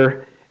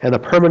mediator and the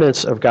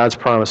permanence of God's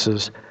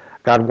promises,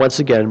 God once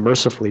again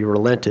mercifully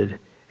relented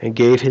and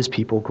gave his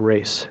people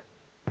grace.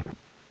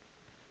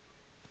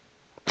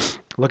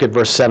 Look at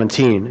verse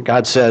 17.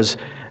 God says,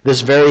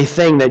 "This very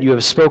thing that you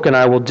have spoken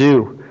I will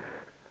do,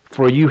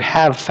 for you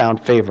have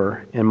found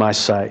favor in my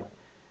sight,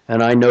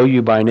 and I know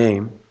you by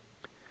name."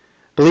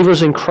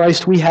 Believers in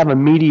Christ, we have a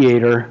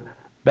mediator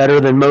better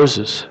than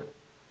Moses,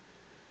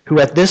 who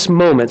at this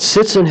moment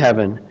sits in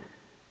heaven,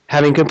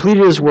 having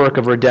completed his work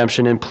of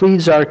redemption, and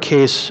pleads our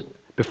case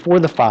before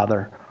the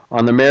Father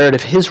on the merit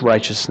of his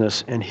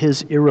righteousness and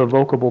his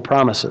irrevocable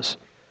promises.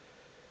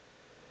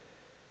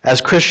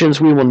 As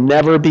Christians, we will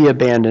never be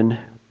abandoned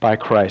by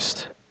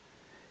Christ.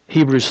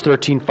 Hebrews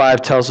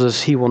 13:5 tells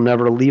us he will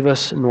never leave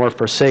us nor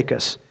forsake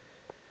us.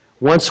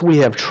 Once we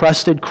have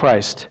trusted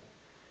Christ,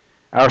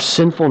 our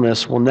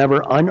sinfulness will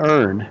never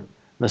unearn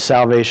the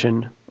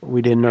salvation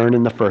we didn't earn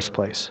in the first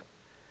place.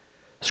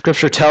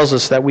 Scripture tells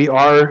us that we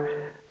are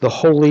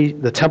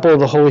the temple of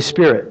the Holy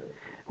Spirit.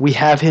 We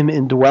have him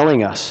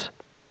indwelling us.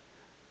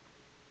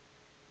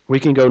 We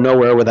can go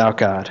nowhere without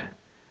God.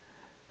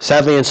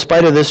 Sadly, in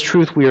spite of this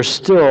truth, we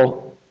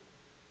still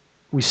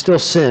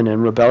sin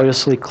and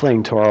rebelliously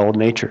cling to our old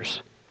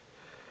natures.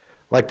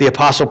 Like the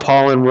Apostle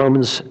Paul in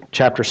Romans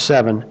chapter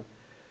 7,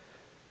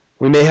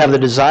 we may have the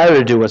desire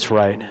to do what's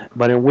right,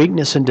 but in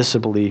weakness and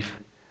disbelief,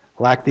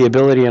 lack the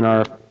ability in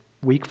our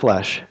weak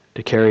flesh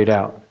to carry it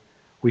out.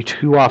 We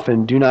too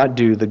often do not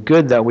do the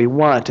good that we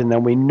want and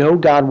that we know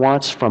God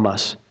wants from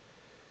us,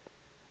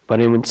 but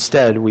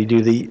instead we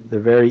do the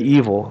very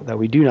evil that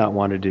we do not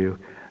want to do.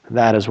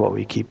 That is what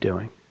we keep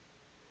doing.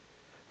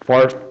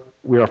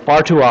 We are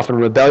far too often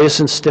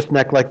rebellious and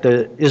stiff-necked like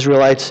the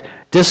Israelites,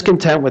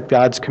 discontent with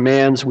God's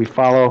commands. We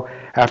follow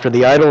after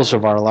the idols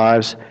of our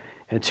lives,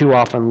 and too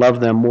often love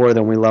them more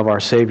than we love our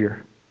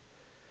Savior.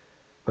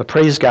 But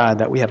praise God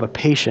that we have a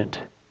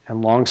patient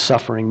and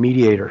long-suffering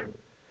mediator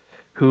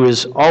who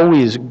is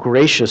always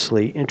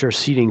graciously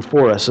interceding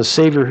for us, a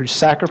Savior who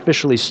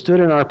sacrificially stood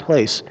in our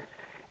place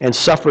and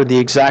suffered the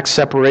exact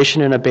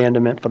separation and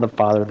abandonment from the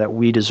Father that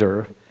we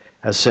deserve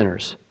as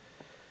sinners.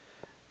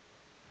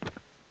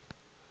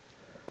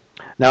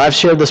 Now, I've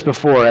shared this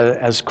before.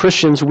 As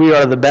Christians, we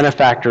are the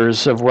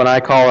benefactors of what I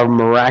call a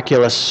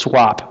miraculous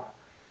swap.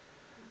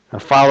 Now,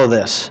 follow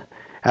this.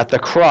 At the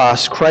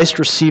cross, Christ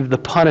received the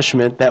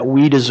punishment that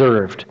we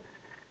deserved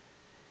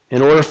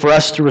in order for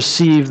us to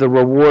receive the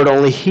reward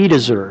only He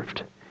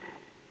deserved.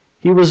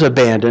 He was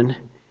abandoned.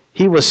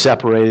 He was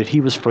separated. He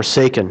was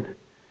forsaken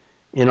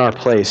in our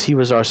place. He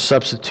was our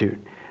substitute.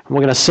 And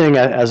we're going to sing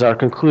as our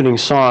concluding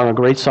song, a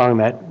great song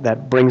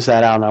that brings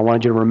that out, and I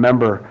wanted you to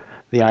remember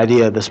the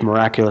idea of this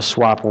miraculous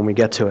swap when we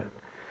get to it.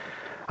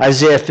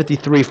 Isaiah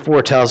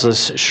 53:4 tells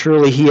us,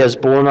 "Surely He has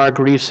borne our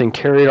griefs and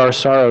carried our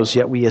sorrows,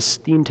 yet we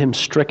esteemed Him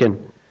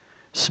stricken,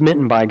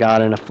 smitten by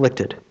God, and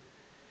afflicted."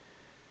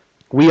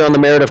 We, on the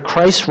merit of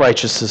Christ's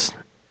righteousness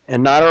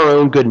and not our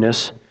own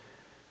goodness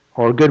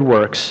or good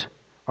works,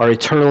 are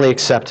eternally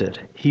accepted.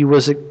 He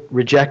was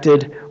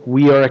rejected,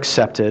 we are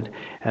accepted,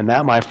 and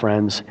that, my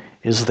friends,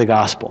 is the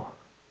gospel.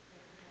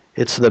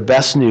 It's the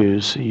best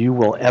news you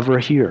will ever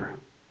hear.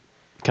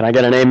 Can I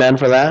get an amen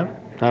for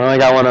that? I only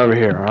got one over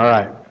here. All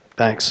right,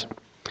 thanks.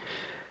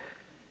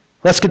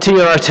 Let's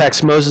continue our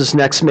text. Moses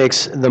next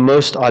makes the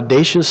most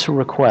audacious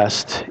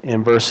request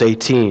in verse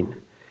 18.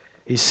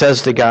 He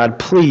says to God,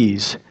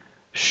 "Please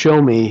show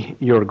me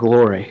your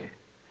glory."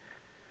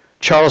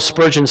 Charles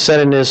Spurgeon said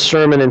in his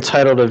sermon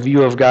entitled "A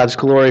View of God's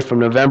Glory" from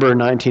November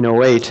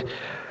 1908,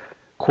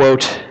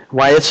 quote,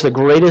 "Why, it's the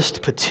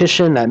greatest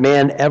petition that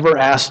man ever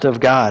asked of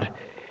God.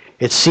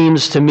 It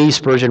seems to me,"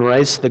 Spurgeon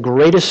writes, "the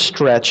greatest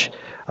stretch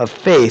of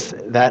faith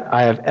that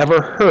I have ever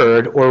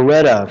heard or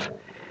read of.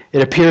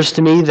 It appears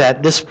to me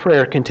that this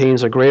prayer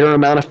contains a greater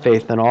amount of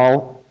faith than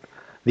all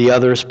the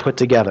others put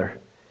together.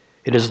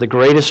 It is the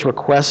greatest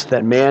request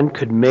that man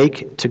could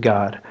make to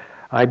God.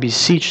 I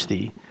beseech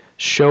thee,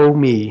 show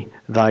me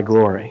thy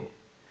glory."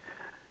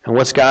 And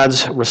what's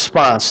God's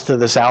response to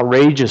this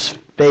outrageous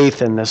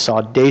faith and this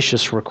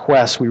audacious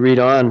request? We read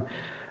on,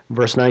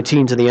 verse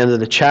 19 to the end of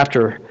the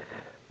chapter.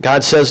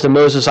 God says to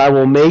Moses, "I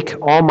will make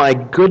all my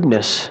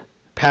goodness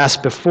pass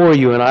before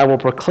you, and I will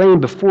proclaim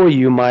before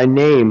you my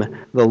name,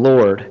 the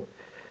Lord.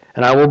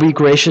 And I will be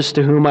gracious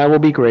to whom I will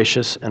be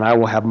gracious, and I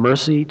will have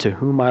mercy to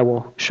whom I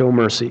will show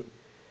mercy."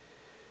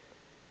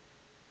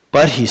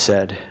 "But," he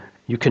said,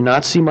 "you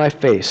cannot see my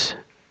face,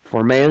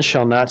 for man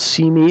shall not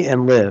see me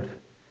and live."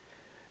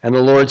 And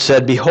the Lord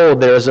said,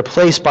 "Behold, there is a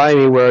place by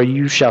me where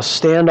you shall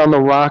stand on the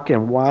rock,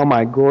 and while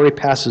my glory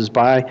passes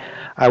by,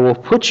 I will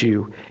put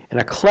you in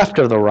a cleft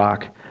of the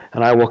rock,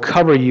 and I will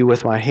cover you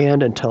with my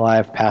hand until I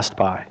have passed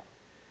by.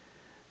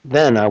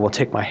 Then I will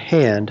take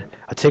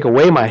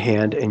away my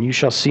hand, and you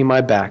shall see my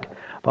back,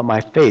 but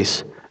my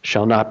face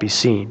shall not be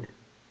seen."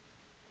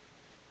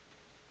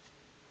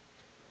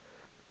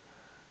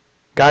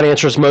 God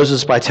answers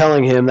Moses by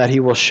telling him that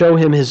he will show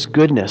him his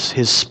goodness,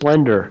 his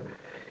splendor,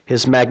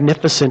 his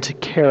magnificent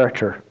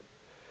character.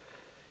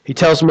 He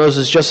tells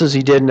Moses, just as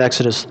he did in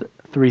Exodus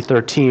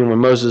 3:13, when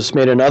Moses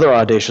made another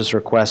audacious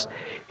request,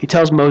 he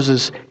tells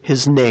Moses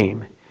his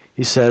name.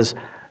 He says,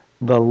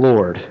 "The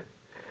Lord."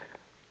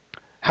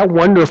 How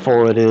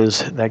wonderful it is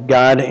that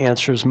God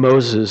answers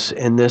Moses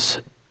in this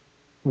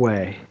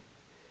way.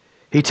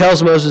 He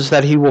tells Moses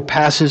that he will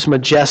pass his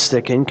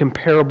majestic,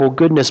 incomparable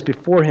goodness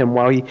before him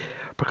while he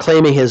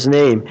proclaiming his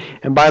name.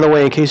 And by the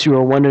way, in case you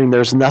were wondering,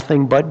 there's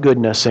nothing but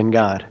goodness in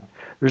God.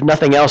 There's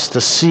nothing else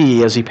to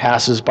see as he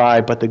passes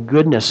by but the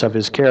goodness of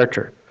his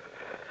character.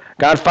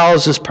 God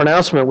follows this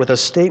pronouncement with a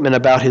statement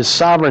about his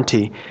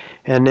sovereignty,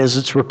 and as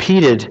it's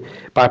repeated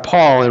by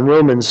Paul in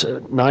Romans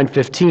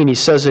 9:15, he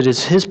says it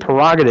is his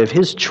prerogative,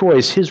 his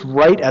choice, his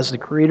right as the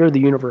creator of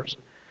the universe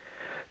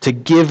to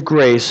give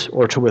grace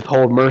or to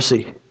withhold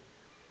mercy.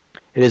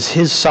 It is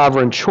his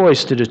sovereign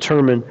choice to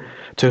determine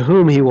to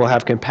whom he will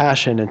have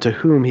compassion and to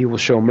whom he will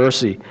show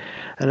mercy.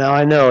 And now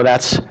I know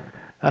that's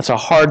a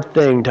hard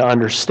thing to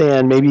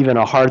understand, maybe even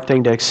a hard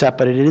thing to accept,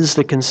 but it is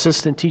the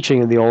consistent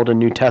teaching of the Old and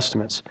New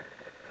Testaments.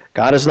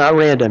 God is not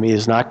random. He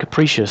is not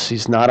capricious.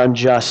 He's not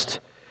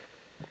unjust.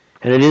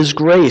 And it is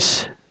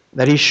grace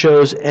that he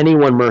shows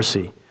anyone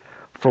mercy,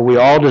 for we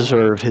all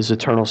deserve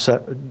eternal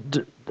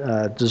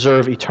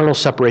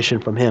separation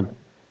from him.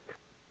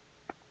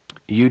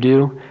 You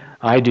do,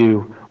 I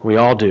do, we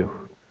all do.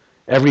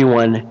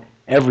 Everyone,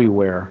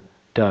 everywhere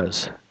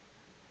does.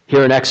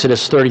 Here in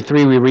Exodus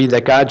 33, we read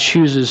that God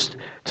chooses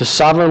to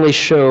sovereignly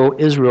show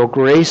Israel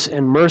grace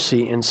and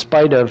mercy in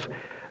spite of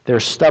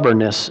their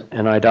stubbornness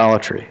and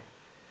idolatry.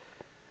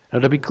 Now,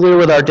 to be clear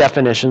with our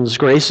definitions,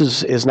 grace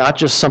is not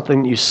just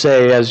something you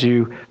say as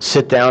you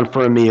sit down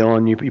for a meal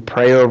and you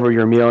pray over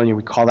your meal and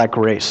we call that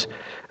grace.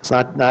 It's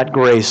not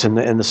grace in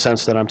the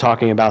sense that I'm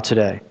talking about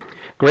today.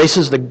 Grace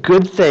is the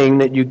good thing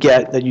that you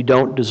get that you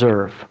don't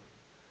deserve.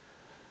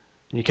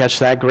 You catch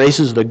that? Grace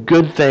is the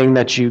good thing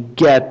that you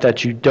get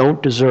that you don't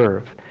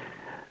deserve.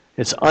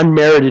 It's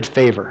unmerited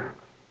favor.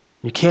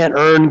 You can't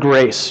earn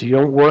grace. You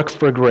don't work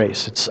for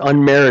grace. It's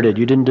unmerited.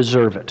 You didn't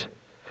deserve it.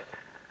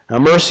 Now,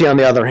 mercy, on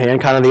the other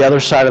hand, kind of the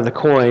other side of the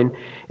coin,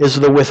 is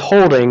the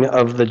withholding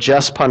of the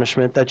just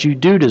punishment that you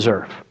do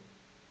deserve.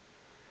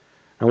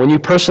 And when you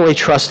personally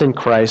trust in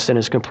Christ and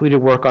his completed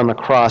work on the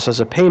cross as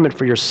a payment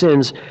for your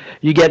sins,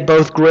 you get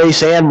both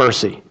grace and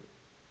mercy.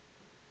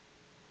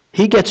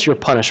 He gets your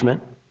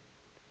punishment.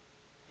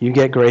 You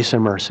get grace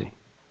and mercy.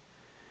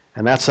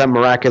 And that's that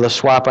miraculous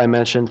swap I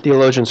mentioned.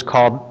 Theologians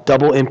call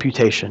double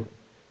imputation.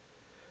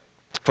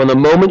 From the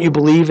moment you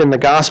believe in the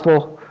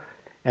gospel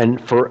and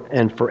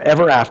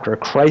forever after,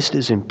 Christ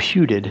is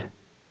imputed,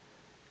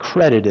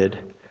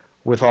 credited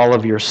with all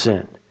of your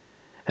sin.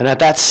 And at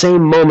that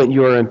same moment,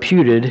 you are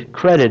imputed,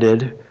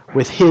 credited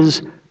with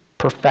his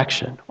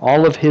perfection.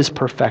 All of his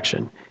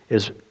perfection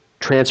is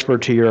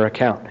transferred to your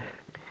account.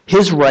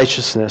 His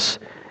righteousness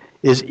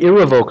is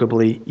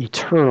irrevocably,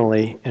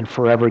 eternally, and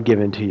forever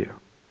given to you.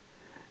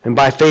 And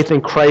by faith in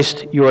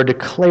Christ, you are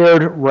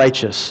declared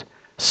righteous,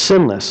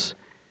 sinless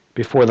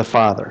before the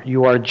Father.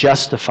 You are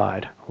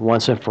justified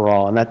once and for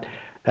all. And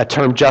that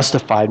term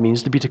justified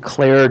means to be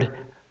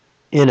declared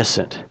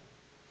innocent.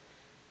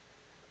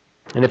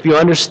 And if you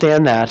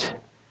understand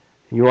that,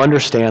 you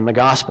understand the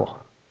gospel.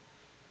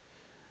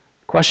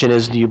 The question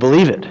is, do you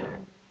believe it?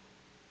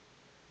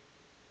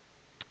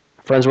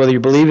 Friends, whether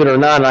you believe it or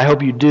not, and I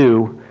hope you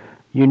do,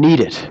 you need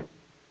it.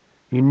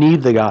 You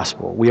need the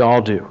gospel. We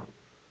all do.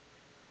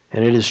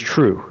 And it is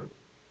true.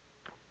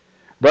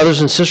 Brothers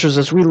and sisters,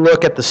 as we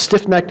look at the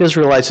stiff-necked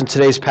Israelites in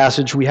today's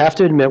passage, we have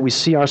to admit we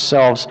see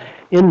ourselves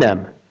in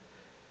them.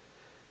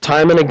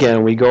 Time and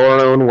again, we go our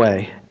own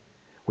way.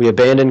 We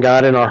abandon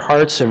God in our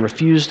hearts and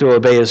refuse to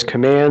obey his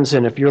commands,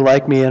 and if you're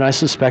like me, and I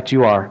suspect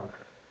you are,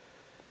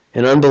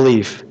 in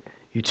unbelief,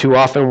 you too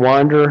often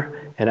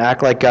wander and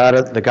act like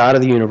the God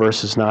of the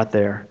universe is not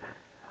there,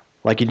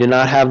 like you do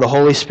not have the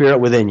Holy Spirit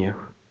within you.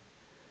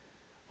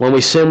 When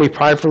we sin, we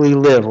pridefully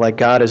live like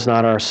God is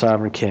not our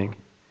sovereign king.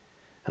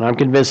 And I'm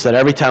convinced that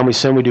every time we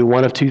sin, we do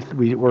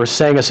we're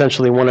saying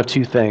essentially one of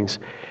two things.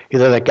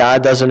 Either that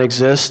God doesn't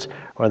exist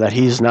or that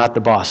he's not the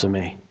boss of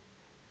me.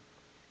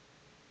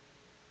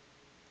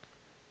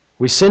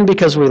 We sin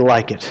because we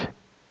like it.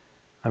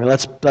 I mean,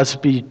 let's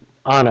be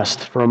honest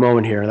for a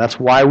moment here.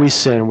 That's why we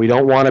sin. We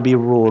don't want to be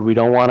ruled. We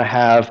don't want to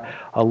have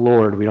a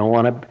Lord. We don't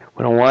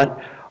want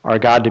our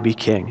God to be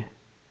king.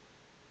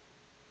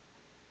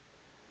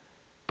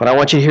 But I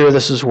want you to hear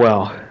this as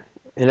well.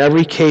 In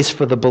every case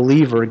for the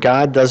believer,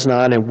 God does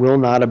not and will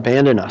not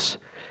abandon us.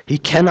 He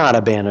cannot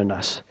abandon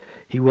us.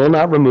 He will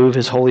not remove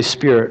his Holy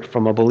Spirit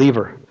from a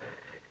believer.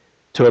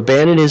 To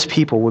abandon his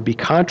people would be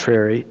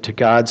contrary to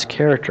God's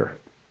character.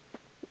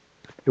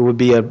 It would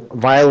be a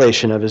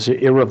violation of his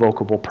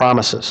irrevocable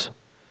promises.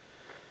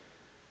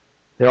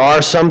 There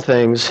are some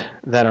things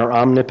that our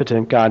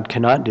omnipotent God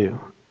cannot do.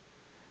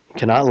 He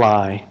cannot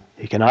lie.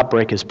 He cannot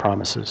break his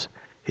promises.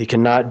 He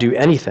cannot do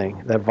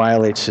anything that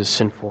violates his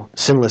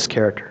sinless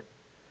character.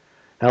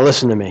 Now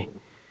listen to me.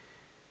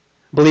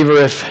 Believer,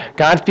 if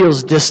God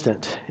feels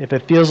distant, if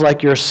it feels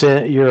like your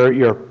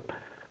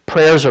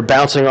prayers are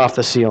bouncing off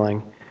the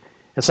ceiling,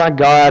 it's not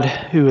God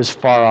who is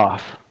far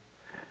off.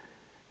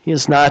 He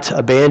has not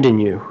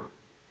abandoned you.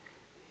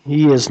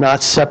 He has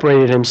not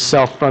separated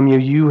himself from you.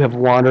 You have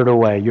wandered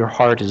away. Your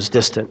heart is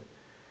distant.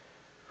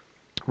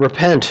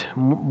 Repent,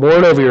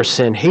 mourn over your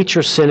sin, hate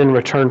your sin and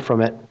return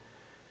from it.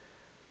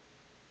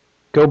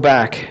 Go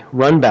back,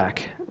 run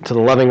back to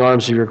the loving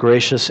arms of your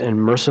gracious and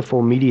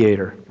merciful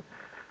mediator.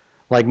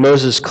 Like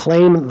Moses,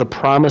 claim the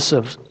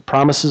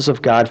promises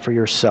of God for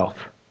yourself.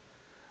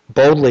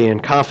 Boldly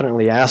and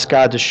confidently ask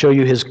God to show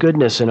you his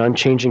goodness and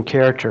unchanging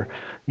character.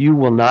 You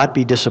will not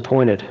be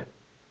disappointed.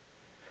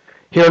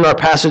 Here in our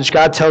passage,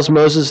 God tells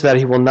Moses that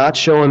he will not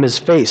show him his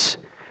face.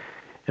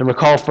 And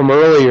recall from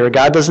earlier,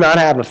 God does not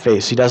have a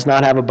face. He does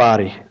not have a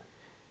body.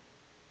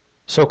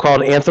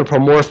 So-called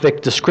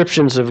anthropomorphic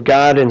descriptions of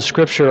God in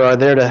Scripture are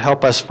there to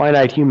help us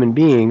finite human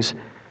beings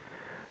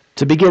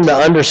to begin to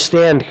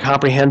understand,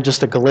 comprehend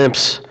just a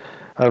glimpse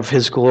of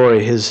his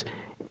glory, his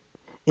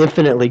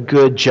infinitely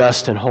good,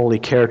 just, and holy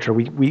character.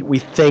 We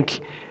think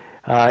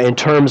in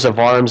terms of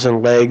arms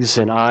and legs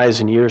and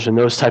eyes and ears and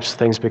those types of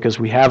things because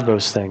we have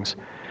those things,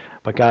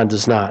 but God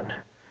does not.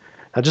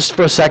 Now just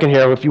for a second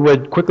here, if you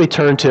would quickly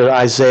turn to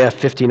Isaiah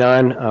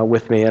 59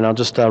 with me, and I'll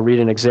just read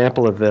an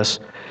example of this.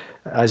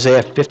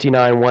 Isaiah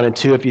 59, 1 and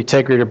 2. If you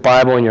take your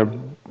Bible and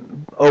you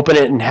open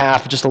it in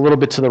half, just a little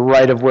bit to the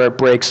right of where it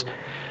breaks,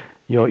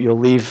 you'll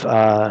leave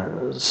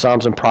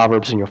Psalms and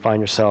Proverbs and you'll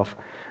find yourself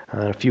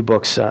a few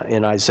books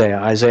in Isaiah.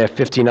 Isaiah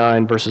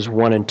 59, verses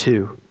 1 and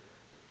 2.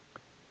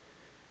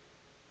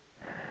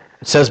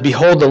 It says,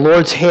 "Behold, the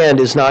Lord's hand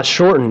is not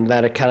shortened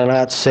that it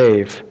cannot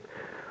save,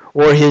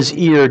 or his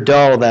ear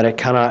dull that it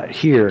cannot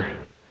hear.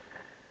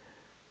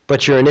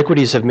 But your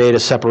iniquities have made a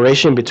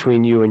separation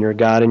between you and your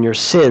God, and your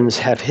sins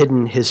have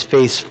hidden his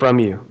face from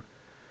you."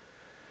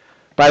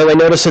 By the way,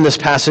 notice in this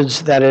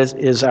passage that it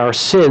is our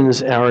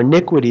sins and our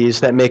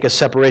iniquities that make a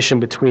separation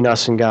between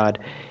us and God.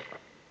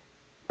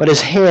 But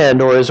his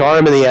hand, or his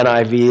arm in the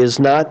NIV, is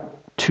not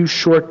too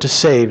short to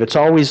save. It's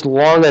always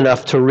long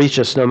enough to reach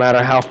us no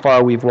matter how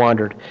far we've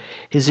wandered.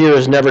 His ear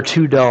is never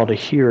too dull to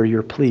hear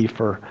your plea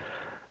for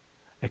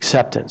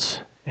acceptance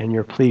and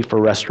your plea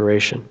for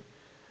restoration.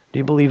 Do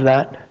you believe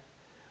that?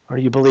 Or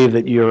do you believe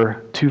that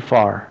you're too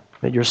far,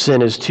 that your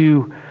sin is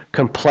too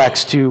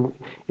complex, too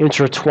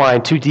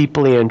intertwined, too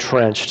deeply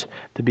entrenched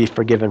to be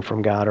forgiven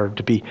from God or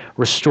to be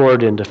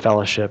restored into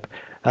fellowship?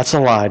 That's a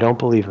lie. Don't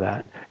believe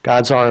that.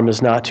 God's arm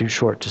is not too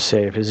short to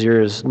save. His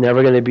ear is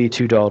never going to be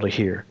too dull to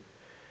hear.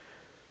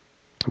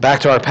 Back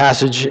to our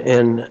passage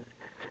in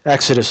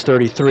Exodus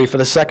 33. For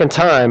the second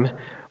time,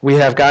 we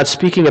have God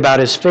speaking about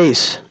his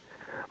face.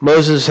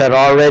 Moses had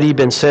already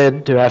been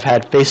said to have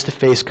had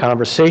face-to-face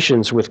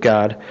conversations with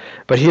God,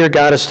 but here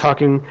God is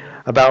talking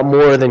about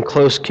more than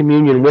close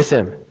communion with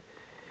him.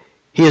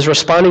 He is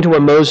responding to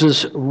what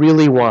Moses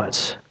really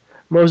wants.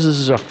 Moses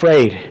is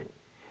afraid.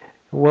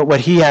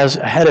 What he has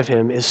ahead of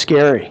him is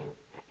scary.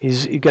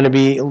 He's going to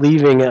be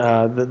leaving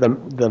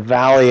the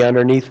valley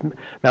underneath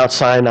Mount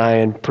Sinai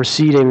and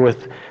proceeding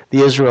with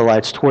the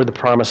Israelites toward the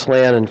Promised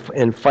Land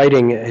and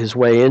fighting his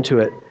way into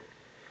it.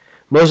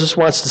 Moses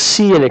wants to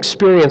see and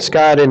experience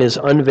God in his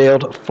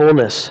unveiled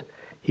fullness.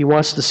 He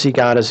wants to see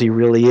God as he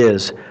really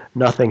is,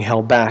 nothing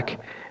held back.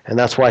 And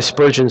that's why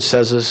Spurgeon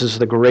says this is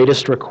the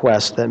greatest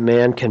request that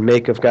man can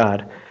make of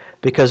God,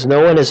 because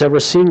no one has ever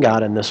seen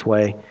God in this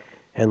way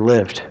and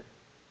lived.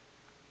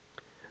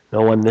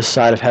 No one this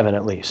side of heaven,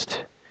 at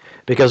least.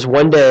 Because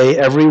one day,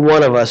 every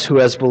one of us who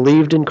has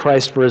believed in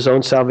Christ for his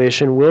own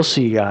salvation will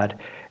see God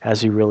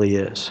as he really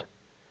is.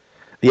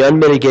 The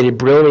unmitigated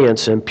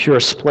brilliance and pure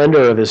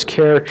splendor of his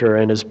character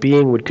and his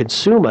being would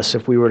consume us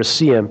if we were to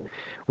see him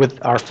with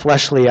our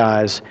fleshly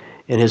eyes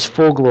in his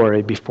full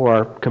glory before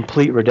our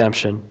complete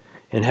redemption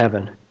in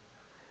heaven.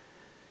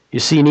 You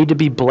see, you need to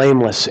be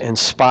blameless and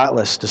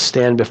spotless to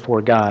stand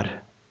before God.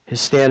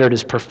 His standard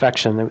is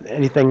perfection.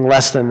 Anything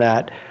less than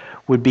that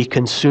would be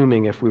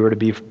consuming if we were to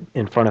be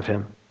in front of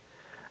him.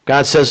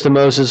 God says to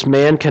Moses,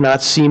 "Man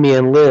cannot see me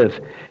and live."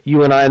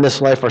 You and I in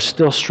this life are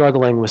still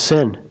struggling with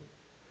sin.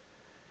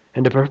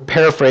 And to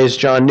paraphrase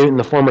John Newton,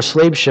 the former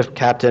slave ship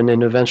captain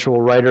and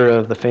eventual writer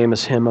of the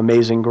famous hymn,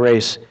 Amazing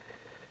Grace,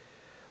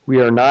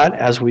 we are not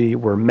as we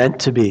were meant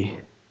to be.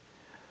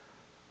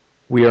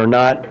 We are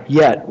not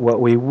yet what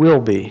we will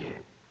be.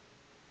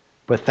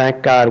 But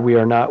thank God we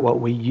are not what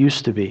we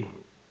used to be.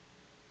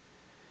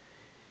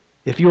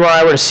 If you or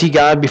I were to see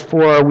God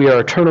before we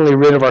are eternally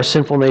rid of our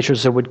sinful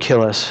natures that would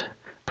kill us,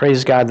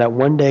 praise God that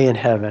one day in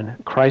heaven,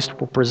 Christ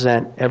will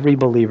present every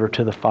believer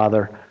to the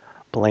Father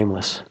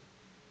blameless.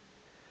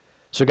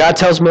 So God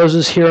tells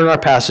Moses here in our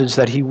passage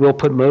that he will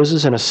put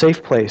Moses in a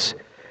safe place,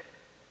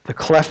 the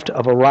cleft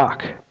of a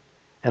rock,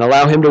 and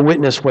allow him to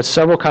witness what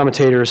several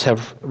commentators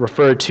have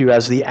referred to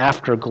as the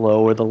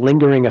afterglow or the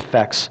lingering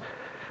effects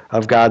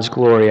of God's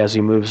glory as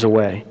he moves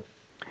away.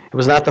 It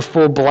was not the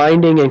full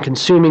blinding and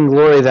consuming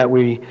glory that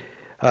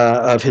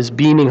of his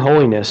beaming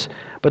holiness,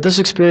 but this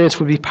experience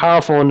would be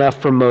powerful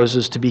enough for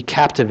Moses to be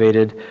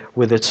captivated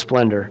with its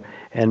splendor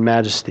and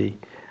majesty.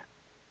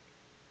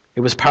 It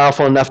was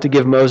powerful enough to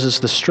give Moses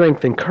the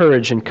strength and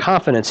courage and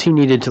confidence he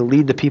needed to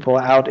lead the people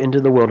out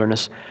into the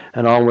wilderness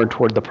and onward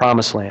toward the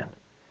Promised Land.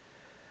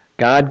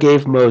 God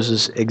gave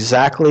Moses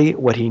exactly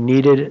what he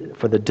needed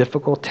for the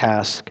difficult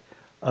task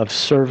of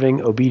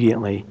serving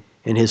obediently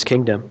in his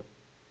kingdom.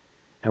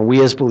 And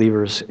we as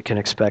believers can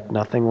expect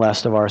nothing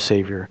less of our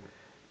Savior,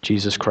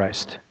 Jesus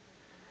Christ.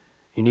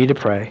 You need to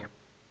pray.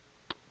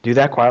 Do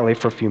that quietly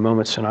for a few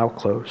moments and I'll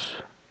close.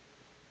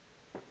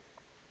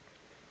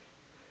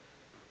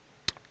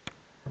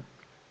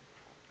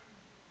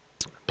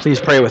 Please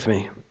pray with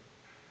me.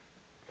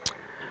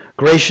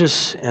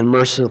 Gracious and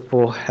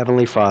merciful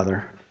Heavenly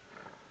Father,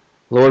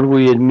 Lord,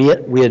 we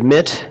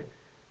admit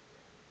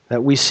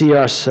that we see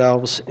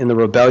ourselves in the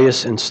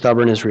rebellious and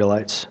stubborn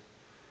Israelites.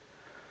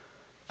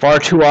 Far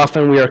too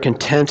often we are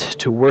content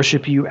to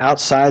worship you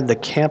outside the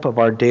camp of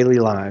our daily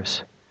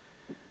lives.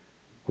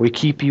 We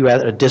keep you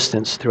at a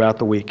distance throughout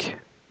the week.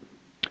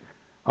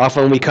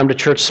 Often we come to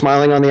church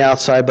smiling on the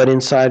outside, but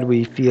inside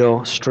we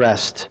feel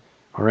stressed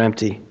or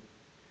empty.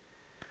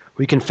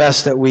 We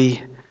confess that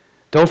we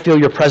don't feel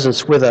your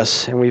presence with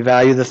us, and we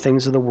value the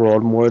things of the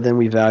world more than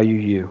we value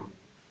you.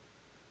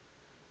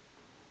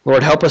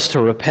 Lord, help us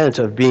to repent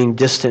of being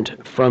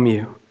distant from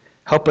you.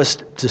 Help us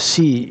to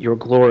see your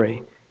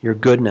glory, your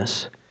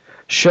goodness.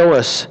 Show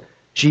us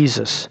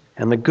Jesus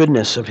and the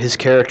goodness of his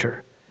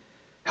character.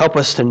 Help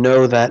us to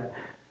know that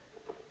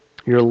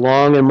Your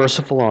long and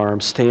merciful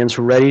arm stands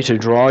ready to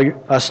draw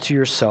us to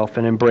yourself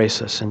and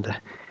embrace us and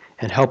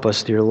help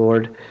us, dear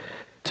Lord,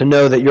 to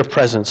know that your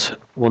presence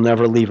will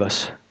never leave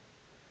us.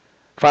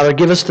 Father,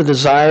 give us the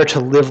desire to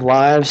live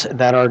lives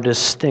that are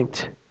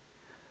distinct.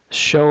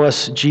 Show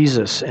us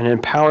Jesus and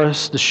empower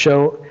us to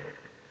show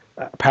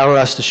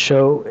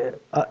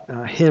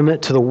him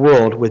to the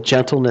world with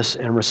gentleness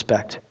and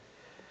respect.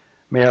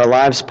 May our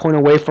lives point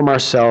away from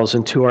ourselves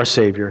and to our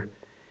Savior,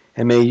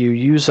 and may you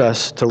use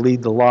us to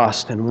lead the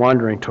lost and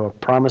wandering to a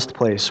promised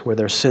place where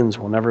their sins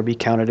will never be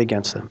counted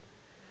against them.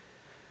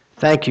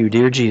 Thank you,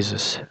 dear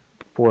Jesus,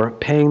 for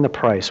paying the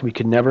price we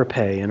could never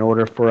pay in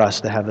order for us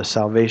to have the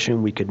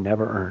salvation we could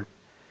never earn.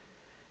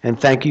 And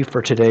thank you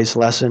for today's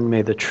lesson.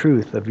 May the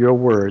truth of your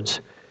words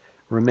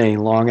remain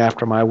long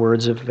after my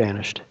words have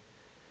vanished.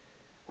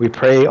 We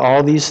pray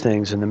all these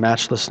things in the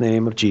matchless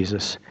name of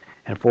Jesus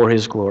and for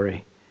his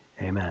glory.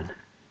 Amen.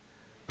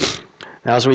 Now, as we